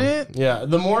 doesn't it? Yeah.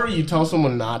 The more you tell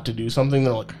someone not to do something,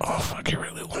 they're like, "Oh, fuck, I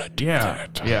really want to do that."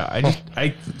 Yeah.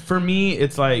 For me,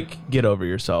 it's like, get over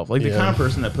yourself. Like the kind of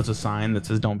person that puts a sign that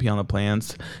says "Don't pee on the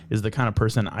plants" is the kind of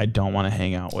person I don't want to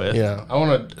hang out with. Yeah. I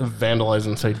want to vandalize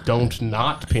and say, "Don't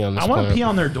not pee on this." I want to pee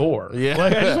on their door. Yeah.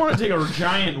 Like I just want to take a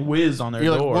giant whiz on their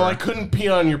You're door. like, well, I couldn't pee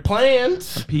on your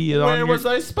plant. Where was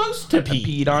I supposed to pee?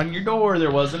 I peed on your door. There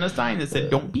wasn't a sign that said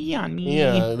 "Don't pee on me."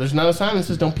 Yeah, there's not a sign that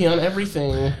says "Don't pee on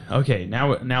everything." Okay,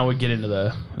 now we get into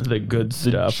the good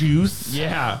stuff. Juice.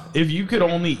 Yeah, if you could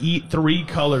only eat 3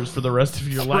 colors for the rest of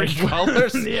your life,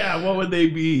 colors? Yeah, what would they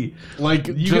be?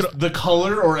 Like just the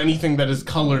color or anything that is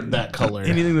colored that color.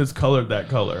 Anything that's colored that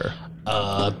color.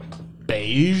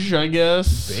 Beige, I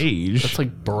guess. Beige. That's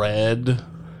like bread.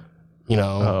 You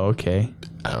know. Oh, okay.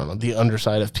 I don't know, the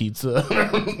underside of pizza.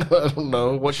 I don't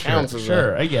know what counts as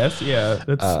Sure, that. I guess. Yeah,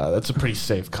 That's a pretty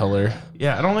safe color.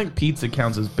 yeah. I don't think pizza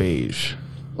counts as beige.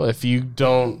 Well, if you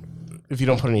don't If you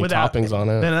don't put any toppings on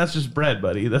it, then that's just bread,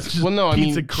 buddy. That's just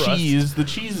pizza crust. cheese. The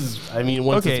cheese is, I mean,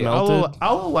 once it's melted.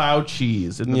 I'll allow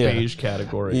cheese in the beige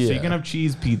category. Yeah. So you can have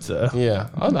cheese pizza. Yeah.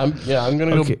 I'm going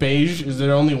to go beige. Is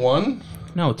there only one?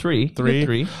 No, three.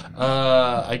 Three.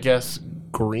 I guess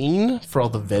green for all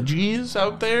the veggies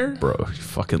out there. Bro, you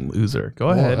fucking loser. Go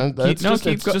ahead. It's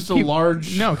just a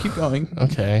large... No, keep going.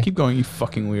 Okay. Keep going, you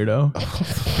fucking weirdo.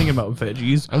 Thinking about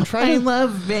veggies. I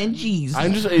love veggies.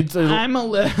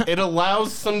 It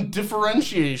allows some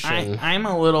differentiation. I'm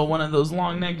a little one of those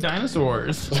long-necked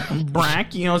dinosaurs.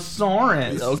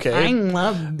 Brachiosaurus. Okay. I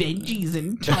love veggies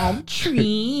and tall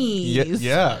trees.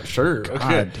 Yeah, sure. God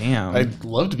Okay. damn. I'd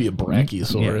love to be a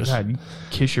brachiosaurus. Yeah, God, you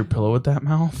kiss your pillow with that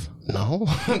mouth? No.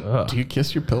 Do you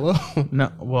kiss your pillow?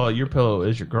 No. Well, your pillow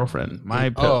is your girlfriend. My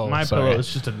pillow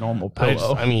is just a normal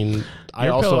pillow.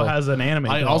 Your pillow has an anime.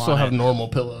 I also have normal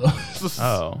pillows.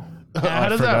 Oh. How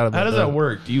does that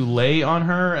work? Do you lay on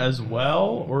her as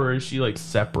well, or is she like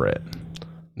separate?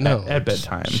 No, at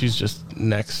bedtime. She's just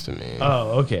next to me.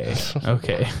 Oh, okay.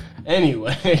 Okay.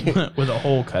 Anyway, with a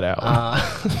hole cut out.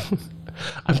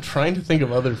 I'm trying to think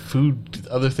of other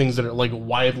things that are like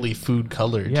widely food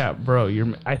colored. Yeah, bro,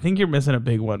 I think you're missing a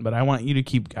big one, but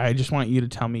I just want you to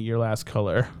tell me your last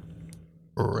color.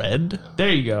 Red?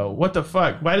 There you go. What the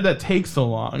fuck? Why did that take so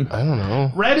long? I don't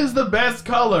know. Red is the best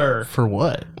color. For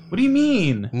what? What do you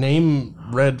mean? Name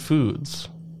red foods.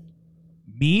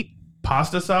 Meat,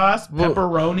 pasta sauce,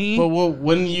 pepperoni. Well,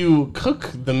 when you cook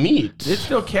the meat, it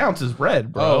still counts as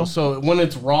red, bro. Oh, so when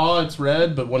it's raw, it's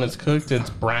red, but when it's cooked, it's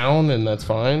brown, and that's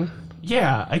fine?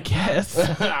 Yeah, I guess.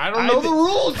 I don't know the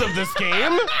rules of this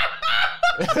game.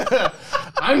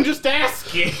 I'm just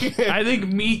asking. I think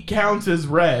meat counts as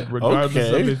red,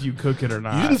 regardless of if you cook it or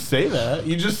not. You didn't say that.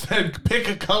 You just said pick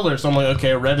a color. So I'm like,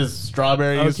 okay, red is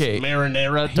strawberries,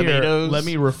 marinara, tomatoes. Let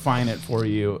me refine it for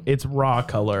you. It's raw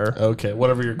color. Okay,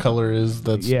 whatever your color is,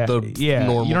 that's the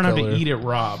normal You don't have color. to eat it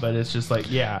raw, but it's just like,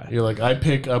 You're like, I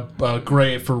pick a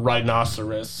gray for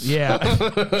rhinoceros. Yeah.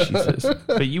 Jesus.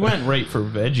 But you went right for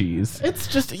veggies. It's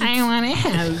just... I want to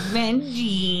have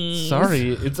veggies.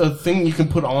 Sorry, it's a thing you can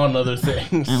put on other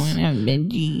things. I want to have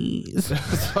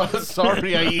veggies.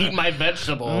 Sorry, I eat my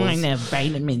vegetables. I want to have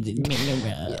vitamins and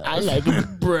minerals. I like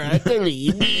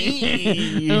broccoli.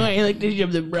 I like to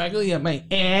shove the broccoli up my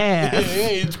ass.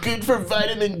 It's good for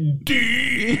vitamin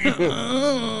D.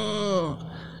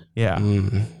 Yeah,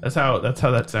 that's how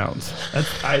that sounds.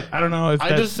 I don't know if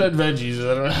I just said veggies.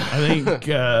 I think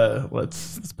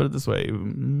let's put it this way.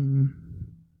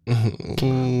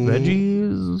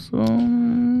 Veggies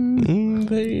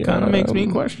kind of makes me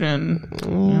question,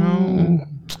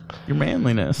 your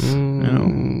manliness.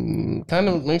 Kind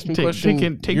of makes me question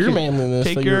your manliness.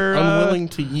 Take you're unwilling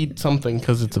to eat something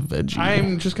because it's a veggie.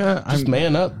 I'm just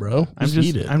man up, bro. Just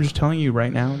eat it. I'm just telling you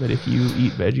right now that if you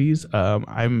eat veggies,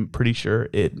 I'm pretty sure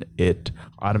it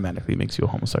automatically makes you a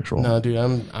homosexual. No, dude,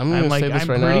 I'm gonna say this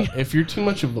right now. If you're too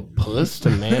much of a puss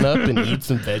to man up and eat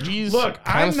some veggies, look,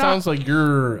 kind of sounds like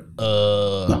you're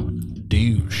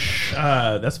douche.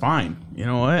 That's fine. You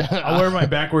know what? I'll wear my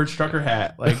backwards trucker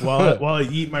hat like while I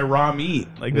eat my raw meat.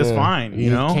 Like that's fine.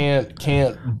 You know,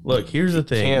 can't look. Here's the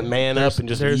thing. Can't man up and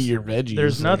just eat your veggies.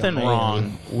 There's nothing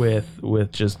wrong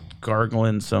with just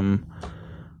gargling some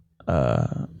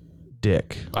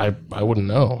dick. I wouldn't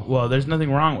know. Well, there's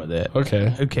nothing wrong with it.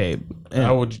 Okay.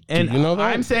 And you know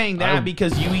that? I'm saying that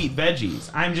because you eat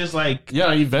veggies. I'm just like,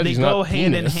 I eat veggies. They go not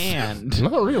hand penis. in hand.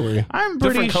 Not really. I'm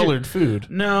pretty different colored food.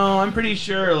 No, I'm pretty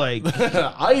sure. Like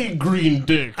I eat green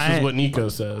dicks, is what Nico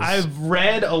says. I've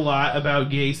read a lot about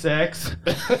gay sex.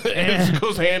 It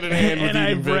goes hand in hand with and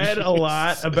eating I've read a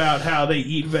lot about how they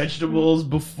eat vegetables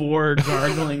before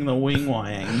gargling the wing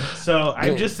wang. So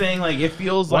I'm just saying, like, it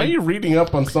feels Why like. are you reading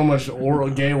up on so much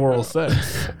gay oral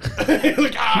sex?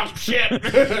 Like,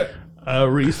 shit.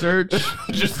 Research,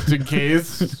 just in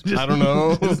case. I don't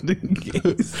know. Just in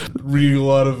case. Reading a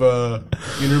lot of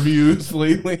interviews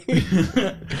lately.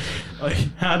 Like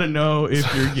how to know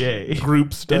if you're gay.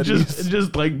 Group studies. It's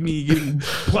just like me getting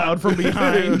plowed from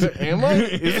behind. Am I?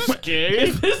 Is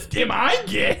this gay? Am I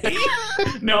gay?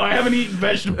 No, I haven't eaten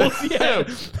vegetables yet.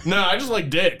 No, I just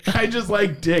like dick. I just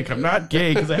like dick. I'm not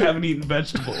gay because I haven't eaten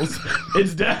vegetables.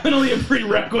 It's definitely a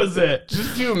prerequisite.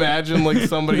 Just to imagine like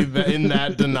somebody in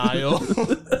that denial.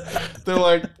 They're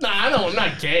like, I'm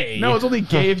not gay. No, it's only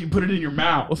gay if you put it in your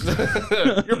mouth.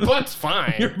 Your butt's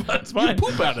fine. Your butt's fine. You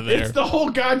poop out of there. It's the whole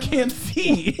God can't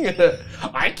see.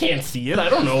 I can't see it. I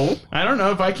don't know. I don't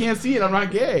know. If I can't see it, I'm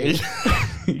not gay.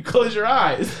 You close your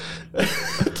eyes.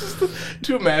 Just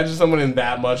to imagine someone in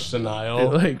that much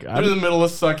denial. Like, they're in the middle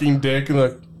of sucking dick and they're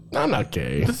like, I'm not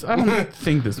gay. I don't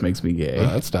think this makes me gay.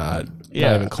 No, it's not.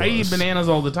 Yeah, even close. I eat bananas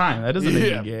all the time. That doesn't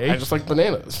make me gay. I just like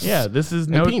bananas. Yeah, this is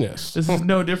penis. This is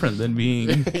no different than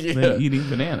being than eating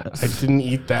bananas. I didn't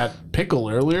eat that pickle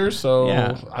earlier, so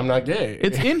I'm not gay.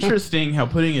 It's interesting how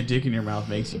putting a dick in your mouth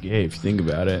makes you gay if you think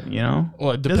about it, you know?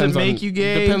 Well, it depends Does it make you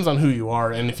gay? Depends on who you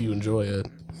are and if you enjoy it.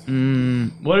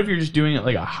 What if you're just doing it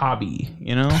like a hobby,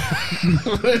 you know?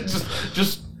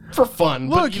 just for fun,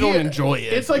 but you don't enjoy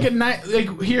it. It's like a night.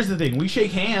 Like, here's the thing: we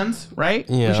shake hands, right?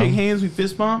 Yeah. We shake hands, we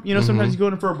fist bump. You know, sometimes you go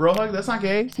in for a bro hug. That's not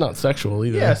gay. It's not sexual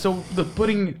either. Yeah. So the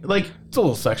putting it's a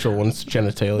little sexual when it's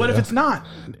genitalia. What if it's not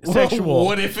sexual?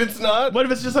 What if it's not? What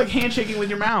if it's just like handshaking with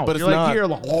your mouth? But you're it's like not. Here,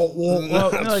 like,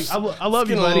 you're like I love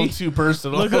you, A buddy. little too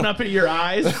personal. Looking up at your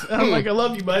eyes, and I'm like, I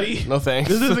love you, buddy. No thanks.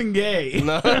 This isn't gay.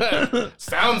 No.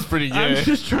 Sounds pretty gay. I'm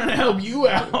just trying to help you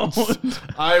out.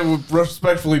 I would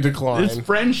respectfully decline. It's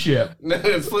friendship.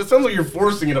 It sounds like you're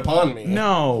forcing it upon me.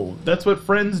 No, that's what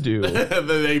friends do.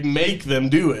 They make them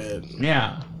do it.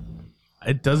 Yeah.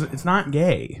 It doesn't. It's not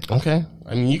gay. Okay,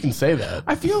 I mean you can say that.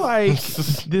 I feel like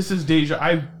this is deja.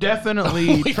 I've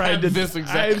definitely tried to.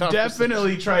 I've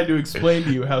definitely tried to explain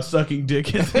to you how sucking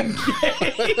dick isn't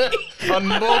gay on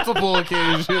multiple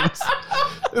occasions.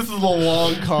 This is a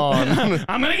long con.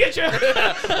 I'm gonna get you.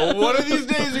 One of these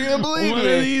days you're gonna believe One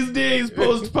me. of these days,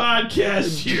 post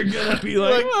podcast, you're gonna be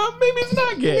like, well, maybe it's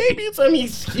not gay. Maybe it's. I mean,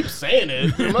 he keeps saying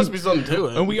it. There must be something to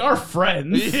it. And we are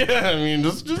friends. Yeah, I mean,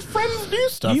 just friends do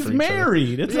stuff. He's for each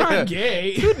married. It's not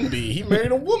gay. Couldn't be. He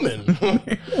married a woman.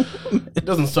 It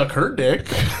doesn't suck her dick.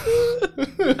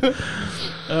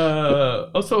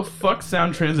 Also, fuck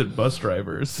Sound Transit bus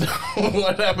drivers.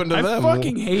 What happened to them? I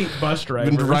fucking hate bus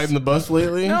drivers. Been riding the bus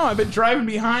lately? No, I've been driving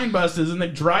behind buses and they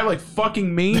drive like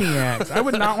fucking maniacs. I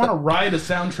would not want to ride a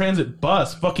Sound Transit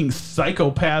bus. Fucking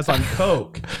psychopaths on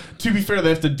coke. To be fair, they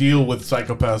have to deal with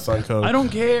psychopaths on coke. I don't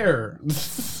care.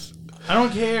 I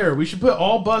don't care. We should put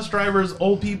all bus drivers,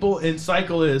 old people, and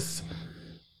cyclists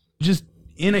just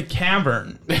in a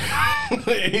cavern.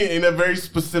 In a very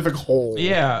specific hole.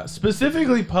 Yeah,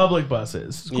 specifically public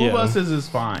buses. School buses is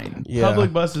fine. Yeah.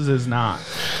 Public buses is not.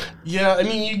 Yeah, I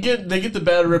mean, they get the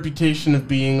bad reputation of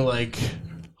being like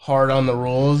hard on the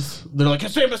rules. They're like,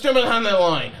 stay behind that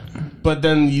line. But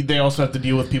then they also have to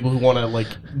deal with people who want to like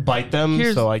bite them.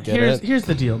 So I get it. Here's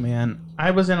the deal, man.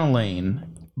 I was in a lane.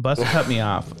 Bus cut me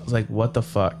off. I was like, what the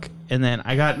fuck? And then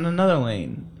I got in another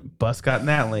lane. Bus got in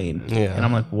that lane. Yeah. And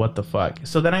I'm like, what the fuck?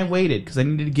 So then I waited because I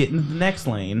needed to get into the next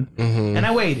lane. Mm-hmm. And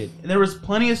I waited. And there was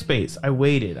plenty of space. I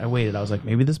waited. I was like,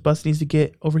 maybe this bus needs to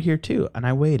get over here too. And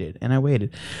I waited.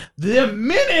 The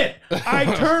minute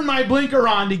I turned my blinker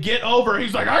on to get over,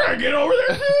 he's like, I gotta get over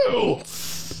there too.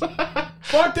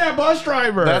 Fuck that bus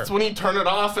driver. That's when you turn it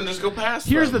off and just go past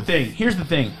Here's them. the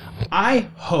thing. I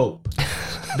hope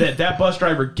that bus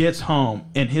driver gets home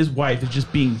and his wife is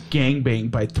just being gangbanged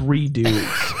by 3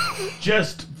 dudes.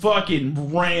 Just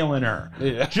fucking railing her.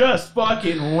 Yeah. Just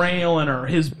fucking railing her.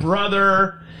 His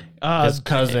brother, his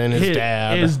cousin, his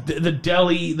dad, the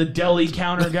deli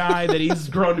counter guy that he's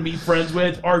grown to be friends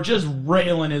with are just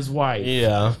railing his wife.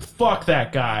 Yeah. Fuck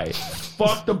that guy.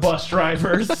 Fuck the bus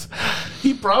drivers.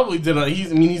 He probably did.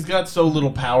 He's got so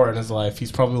little power in his life.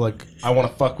 He's probably like, I want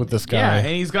to fuck with this guy. Yeah, and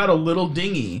he's got a little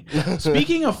dinghy.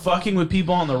 Speaking of fucking with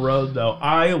people on the road, though,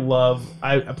 I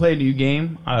play a new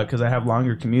game because I have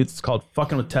longer commutes. It's called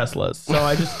Fucking with Teslas. So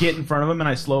I just get in front of them and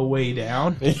I slow way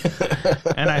down.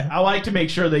 And I like to make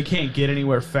sure they can't get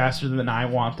anywhere faster than I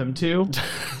want them to.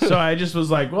 So I just was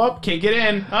like, well, can't get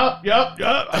in. Oh, yup,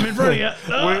 I'm in front of you.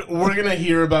 We're going to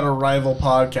hear about a rival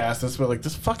podcast that's like,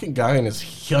 this fucking guy in his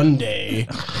Hyundai.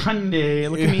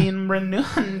 Look at me in my brand new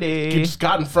Hyundai. He just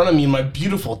got in front of me in my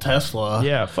beautiful Tesla.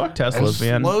 Yeah, fuck Teslas,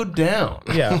 man. Slowed down.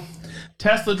 Yeah.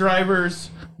 Tesla drivers,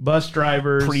 bus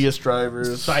drivers, Prius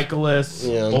drivers, cyclists,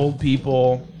 old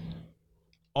people,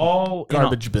 all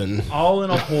garbage bin, all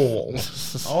in a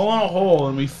hole,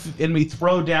 and we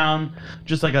throw down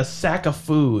just like a sack of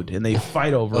food, and they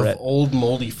fight over it. Old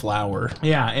moldy flour.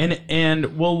 Yeah,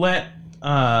 and we'll let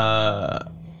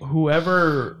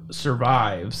whoever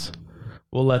survives.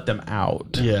 We'll let them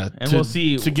out. Yeah, and we'll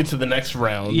see to get to the next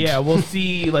round. Yeah, we'll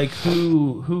see like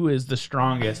who is the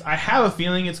strongest. I have a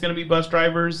feeling it's going to be bus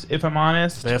drivers. If I'm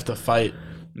honest, they have to fight.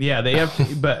 Yeah, they have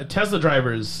to, but Tesla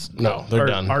drivers, no, they're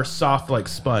done. Are soft like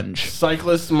sponge.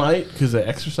 Cyclists might because they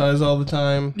exercise all the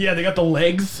time. Yeah, they got the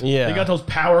legs. Yeah, they got those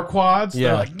power quads. Yeah,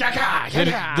 they're like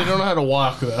they don't know how to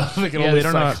walk though. They can only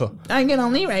cycle. I can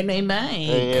only ride my bike.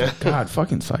 Yeah. God,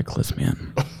 fucking cyclists,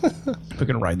 man.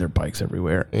 Fucking riding their bikes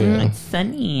everywhere. Yeah. It's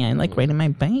sunny. I like riding my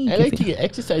bike. I like to get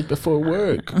exercise before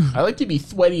work. I like to be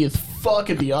sweaty as fuck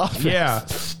at the office. Yeah,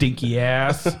 stinky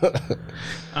ass.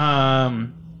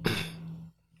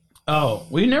 Oh,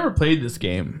 we never played this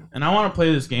game, and I want to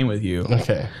play this game with you.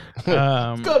 Okay.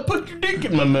 Go put your dick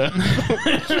in my mouth.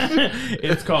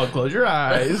 It's called Close Your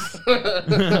Eyes.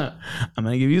 I'm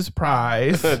gonna give you a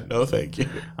surprise. No, thank you.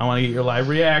 I want to get your live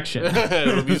reaction.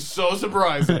 It'll be so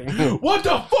surprising. What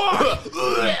the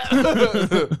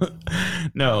fuck?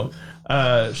 No.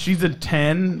 She's a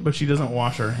 10, but she doesn't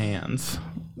wash her hands.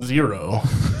 0.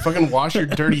 Fucking wash your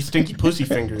dirty, stinky pussy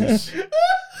fingers.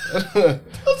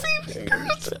 Pussy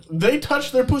fingers. They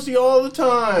touch their pussy all the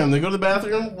time. They go to the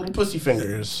bathroom, little pussy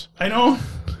fingers. I know.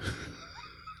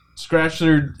 Scratch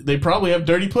their. They probably have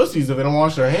dirty pussies if they don't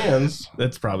wash their hands.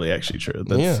 That's probably actually true.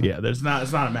 It's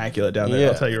not immaculate down there.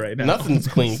 I'll tell you right now. Nothing's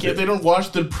clean. If they don't wash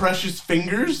their precious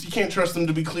fingers, you can't trust them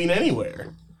to be clean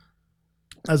anywhere.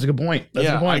 That's a good point. That's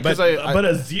a good point. But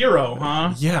a 0,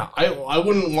 huh? Yeah, I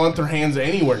wouldn't want their hands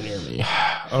anywhere near me.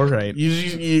 All right. Are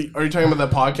you talking about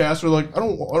that podcast where like I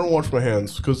don't wash my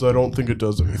hands because I don't think it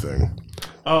does anything?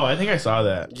 Oh, I think I saw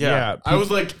that. Yeah. I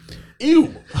was like,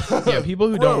 ew. Yeah, people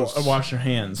who don't Gross. wash their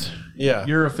hands. Yeah.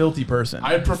 You're a filthy person.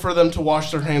 I'd prefer them to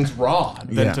wash their hands raw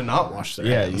than to not wash their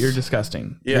hands. Yeah, you're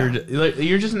disgusting. Yeah.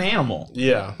 You're just an animal.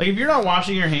 Yeah. Like if you're not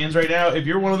washing your hands right now, if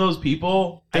you're one of those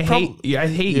people, I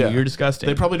hate you. You're disgusting.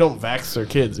 They probably don't vax their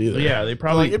kids either. Yeah, they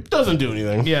probably. Like, it doesn't do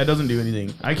anything. Yeah, it doesn't do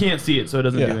anything. I can't see it, so it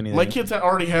doesn't do anything. My kids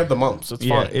already had the mumps. It's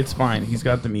fine. It's fine. He's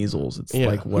got the measles. It's Yeah,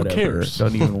 like who whatever. cares?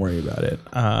 Don't even worry about it.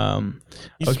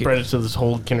 You spread it to this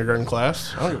whole kindergarten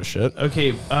class. I don't give a shit.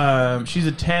 Okay. She's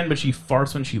a 10, but she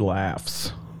farts when she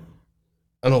laughs.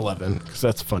 An 11, because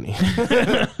that's funny.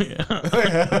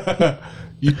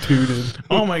 You tooted.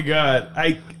 Oh my god!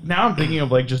 Now I'm thinking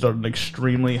of like just an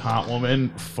extremely hot woman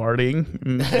farting.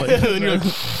 And And you're like,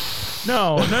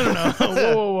 no.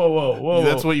 Whoa.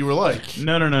 that's what you were like.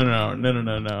 No.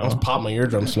 I was popping my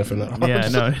eardrum sniffing that.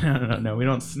 Yeah, no. We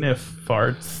don't sniff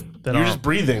farts. You're just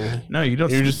breathing. No, you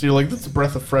don't. You're like, that's a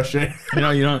breath of fresh air.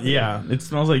 No, you don't. Yeah, it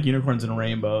smells like unicorns and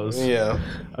rainbows. Yeah.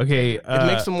 Okay. It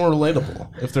makes them more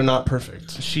relatable if they're not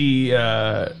perfect. She's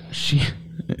a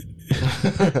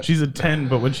 10,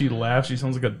 but when she laughs, she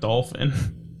sounds like a dolphin.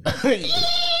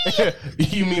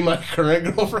 You mean my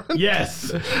current girlfriend?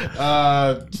 Yes.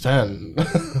 10.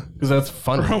 Because that's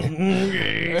funny.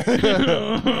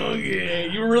 Okay.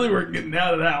 You really were getting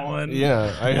out of that one.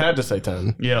 Yeah, I had to say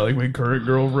 10. Yeah, like my current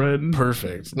girlfriend.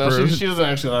 Perfect. No, she doesn't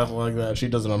actually laugh like that. She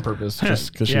does it on purpose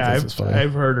just because she thinks it's funny.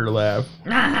 I've heard her laugh.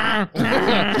 No.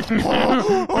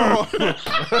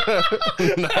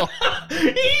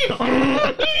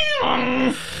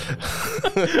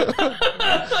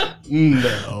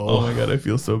 Oh my god, I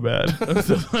feel so bad.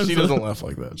 She doesn't laugh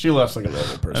like that. She laughs like a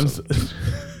normal person.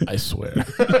 I swear.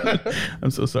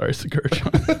 I'm so sorry, Scourge.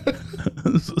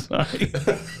 I'm so sorry.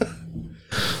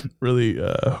 Really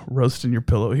roasting your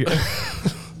pillow here. I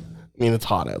mean, it's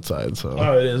hot outside, so.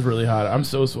 Oh, it is really hot. I'm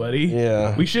so sweaty.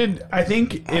 Yeah. We should, I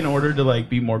think, in order to like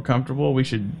be more comfortable, we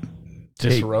should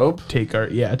disrobe? Take our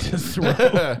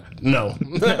disrobe. No.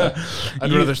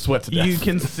 I'd rather sweat to death. You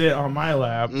can sit on my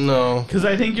lap. No. Because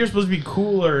I think you're supposed to be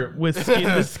cooler with skin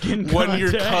to skin contact. When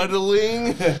you're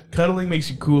cuddling. Cuddling makes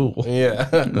you cool. Yeah.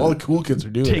 All the cool kids are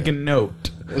doing Take a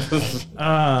note.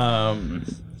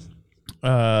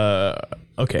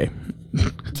 Okay.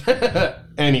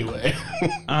 Anyway.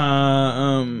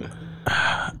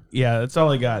 Yeah, that's all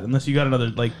I got. Unless you got another,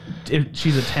 like, if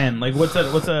she's a 10. Like, what's a...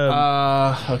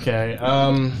 Okay.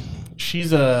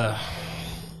 She's a...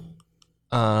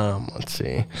 let's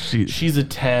see. She's a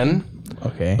 10.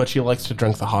 Okay. But she likes to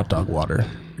drink the hot dog water.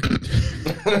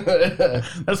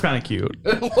 That's kind of cute.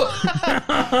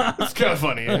 It's kind of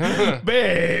funny.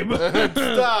 Babe.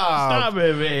 Stop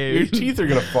it, babe. Your teeth are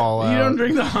going to fall out. You don't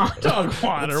drink the hot dog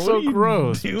water. It's what so are you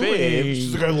gross. doing? Babe.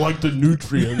 She's like, I like the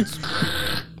nutrients.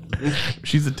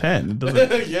 She's a 10.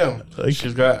 Doesn't, yeah. like,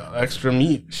 she's got extra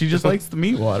meat. She just likes the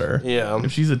meat water. Yeah.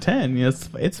 If she's a 10, yes,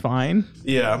 it's fine.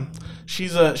 Yeah.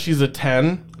 She's a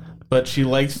 10. But she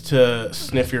likes to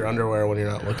sniff your underwear when you're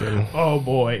not looking. Oh,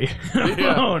 boy.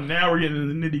 Yeah. Oh, now we're getting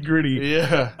into the nitty gritty.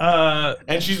 Yeah.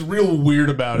 And she's real weird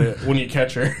about it when you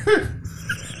catch her.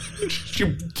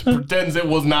 She pretends it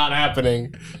was not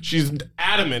happening. She's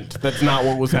adamant that's not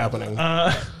what was happening.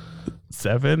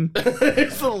 7?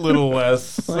 It's a little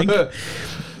less. Like,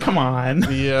 come on.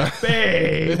 Yeah.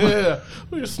 Babe. Yeah.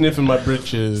 You're sniffing my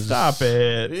britches. Stop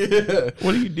it. Yeah.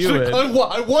 What are you doing?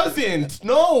 I wasn't.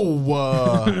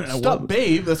 No. Stop,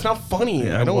 babe. That's not funny.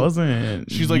 I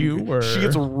wasn't. She's like, you were. She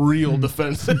gets real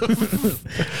defensive.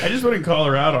 I just wouldn't call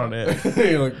her out on it.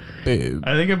 You're like, babe.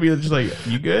 I think I'd be just like,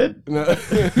 you good? No.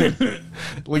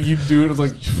 Like you do it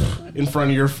like in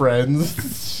front of your friends.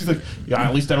 She's like, yeah,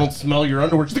 at least I don't smell your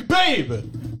underwear. She's like, babe,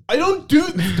 I don't do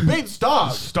debate.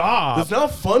 Stop. Stop. That's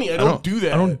not funny. I don't do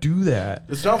that. I don't do that.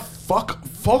 It's not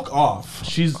fuck off.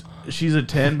 She's a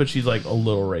 10, but she's like a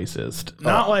little racist.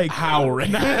 Not like How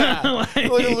racist?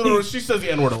 Like a little. She says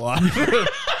the N-word a lot.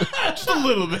 Just a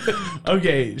little bit.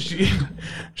 Okay,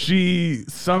 she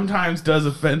sometimes does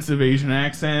offensive Asian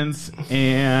accents,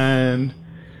 and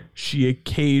she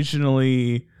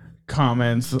occasionally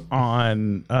comments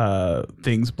on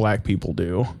things black people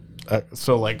do.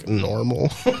 So like normal.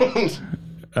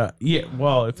 Yeah,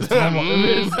 well, if it's normal,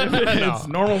 if it's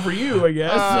normal for you, I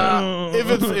guess.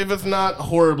 If it's not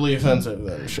horribly offensive,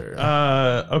 then sure.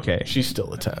 Okay. She's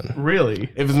still a 10. Really?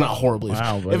 If it's not horribly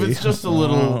Wow, if it's just a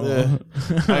little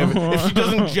if she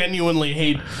doesn't genuinely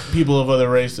hate people of other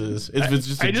races, if it's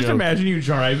just a I just joke. imagine you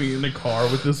driving in the car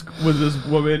with this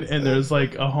woman, and there's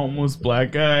like a homeless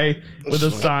black guy with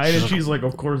a sign, and she's like,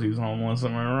 "Of course he's homeless,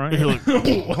 am I right?" You're like,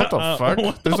 what the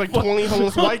fuck? There's like 20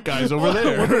 homeless white guys over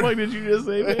there. What the fuck did you just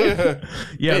say, man?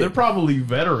 Yeah, they're probably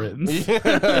veterans.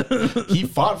 He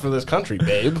fought for this country,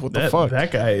 babe. What the fuck?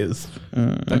 That guy is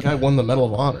That guy won the Medal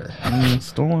of Honor.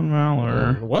 stolen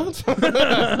valor. What?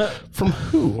 From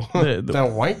who?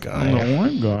 That white guy. The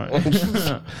one guy.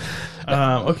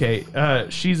 Okay,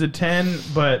 she's a 10,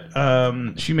 but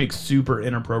she makes super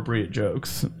inappropriate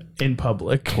jokes in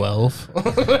public. 12.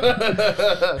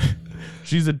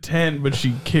 She's a 10, but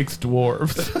she kicks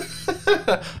dwarves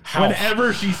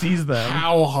whenever she sees them.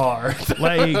 How hard?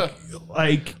 Like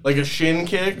a shin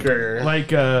kick or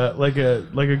like a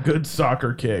good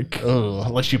soccer kick.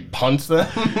 like she punts them?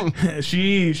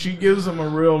 She gives them a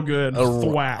real good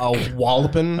thwack. A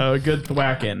walloping? A good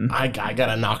thwacking. I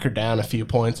gotta knock her down a few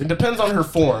points. It depends on her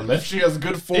form. If she has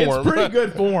good form. It's pretty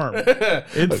good form.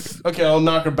 It's okay, I'll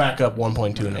knock her back up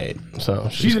 1.2 and 8. So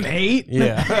she's an 8?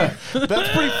 Yeah. That's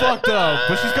pretty fucked up,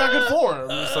 but she's got good form.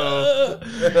 So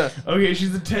Okay,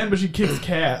 she's a 10, but she kicks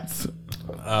cats.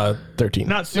 13.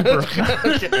 Not super.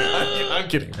 I'm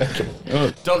kidding.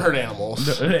 Don't hurt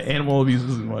animals. Animal abuse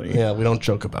isn't funny. Yeah, we don't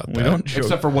joke about that. We don't joke.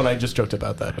 Except for when I just joked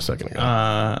about that a second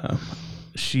ago.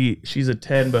 She's a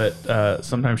 10, but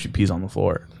sometimes she pees on the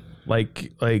floor.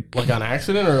 Like on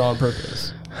accident or on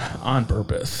purpose? On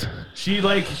purpose. She's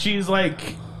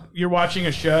like you're watching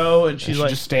a show and she's she like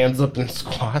just stands up and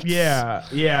squats.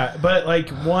 Yeah. But like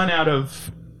one out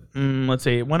of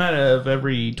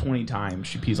every 20 times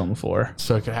she pees on the floor.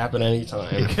 So it could happen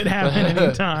anytime. It could happen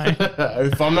anytime.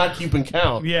 If I'm not keeping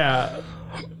count. Yeah.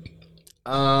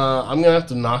 I'm gonna have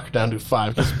to knock her down to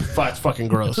 5 because 5's fucking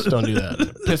gross. Don't do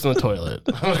that. Piss in the toilet.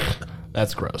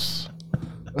 That's gross.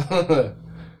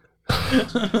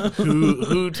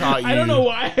 Who taught you? I don't know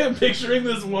why I'm picturing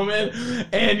this woman,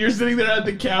 and you're sitting there at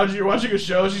the couch, you're watching a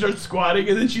show, she starts squatting,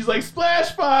 and then she's like,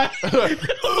 splash pie!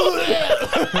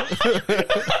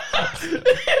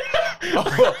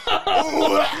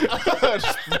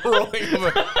 Just throwing him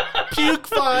a puke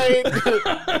fight.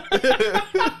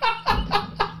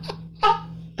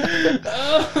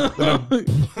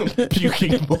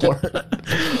 Puking more.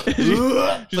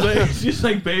 She's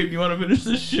like, babe, do you want to finish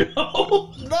the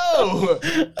show? No!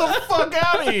 Get the fuck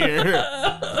out of here!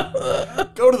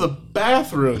 Go to the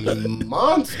bathroom, you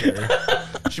monster.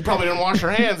 She probably didn't wash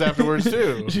her hands afterwards,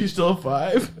 too. She's still a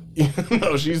 5?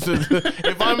 No,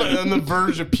 if I'm on the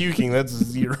verge of puking, that's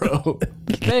 0.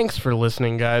 Thanks for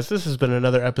listening, guys. This has been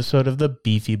another episode of the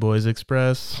Beefy Boys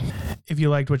Express. If you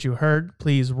liked what you heard,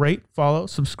 please rate, follow,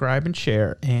 subscribe, and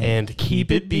share. And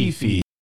keep it beefy.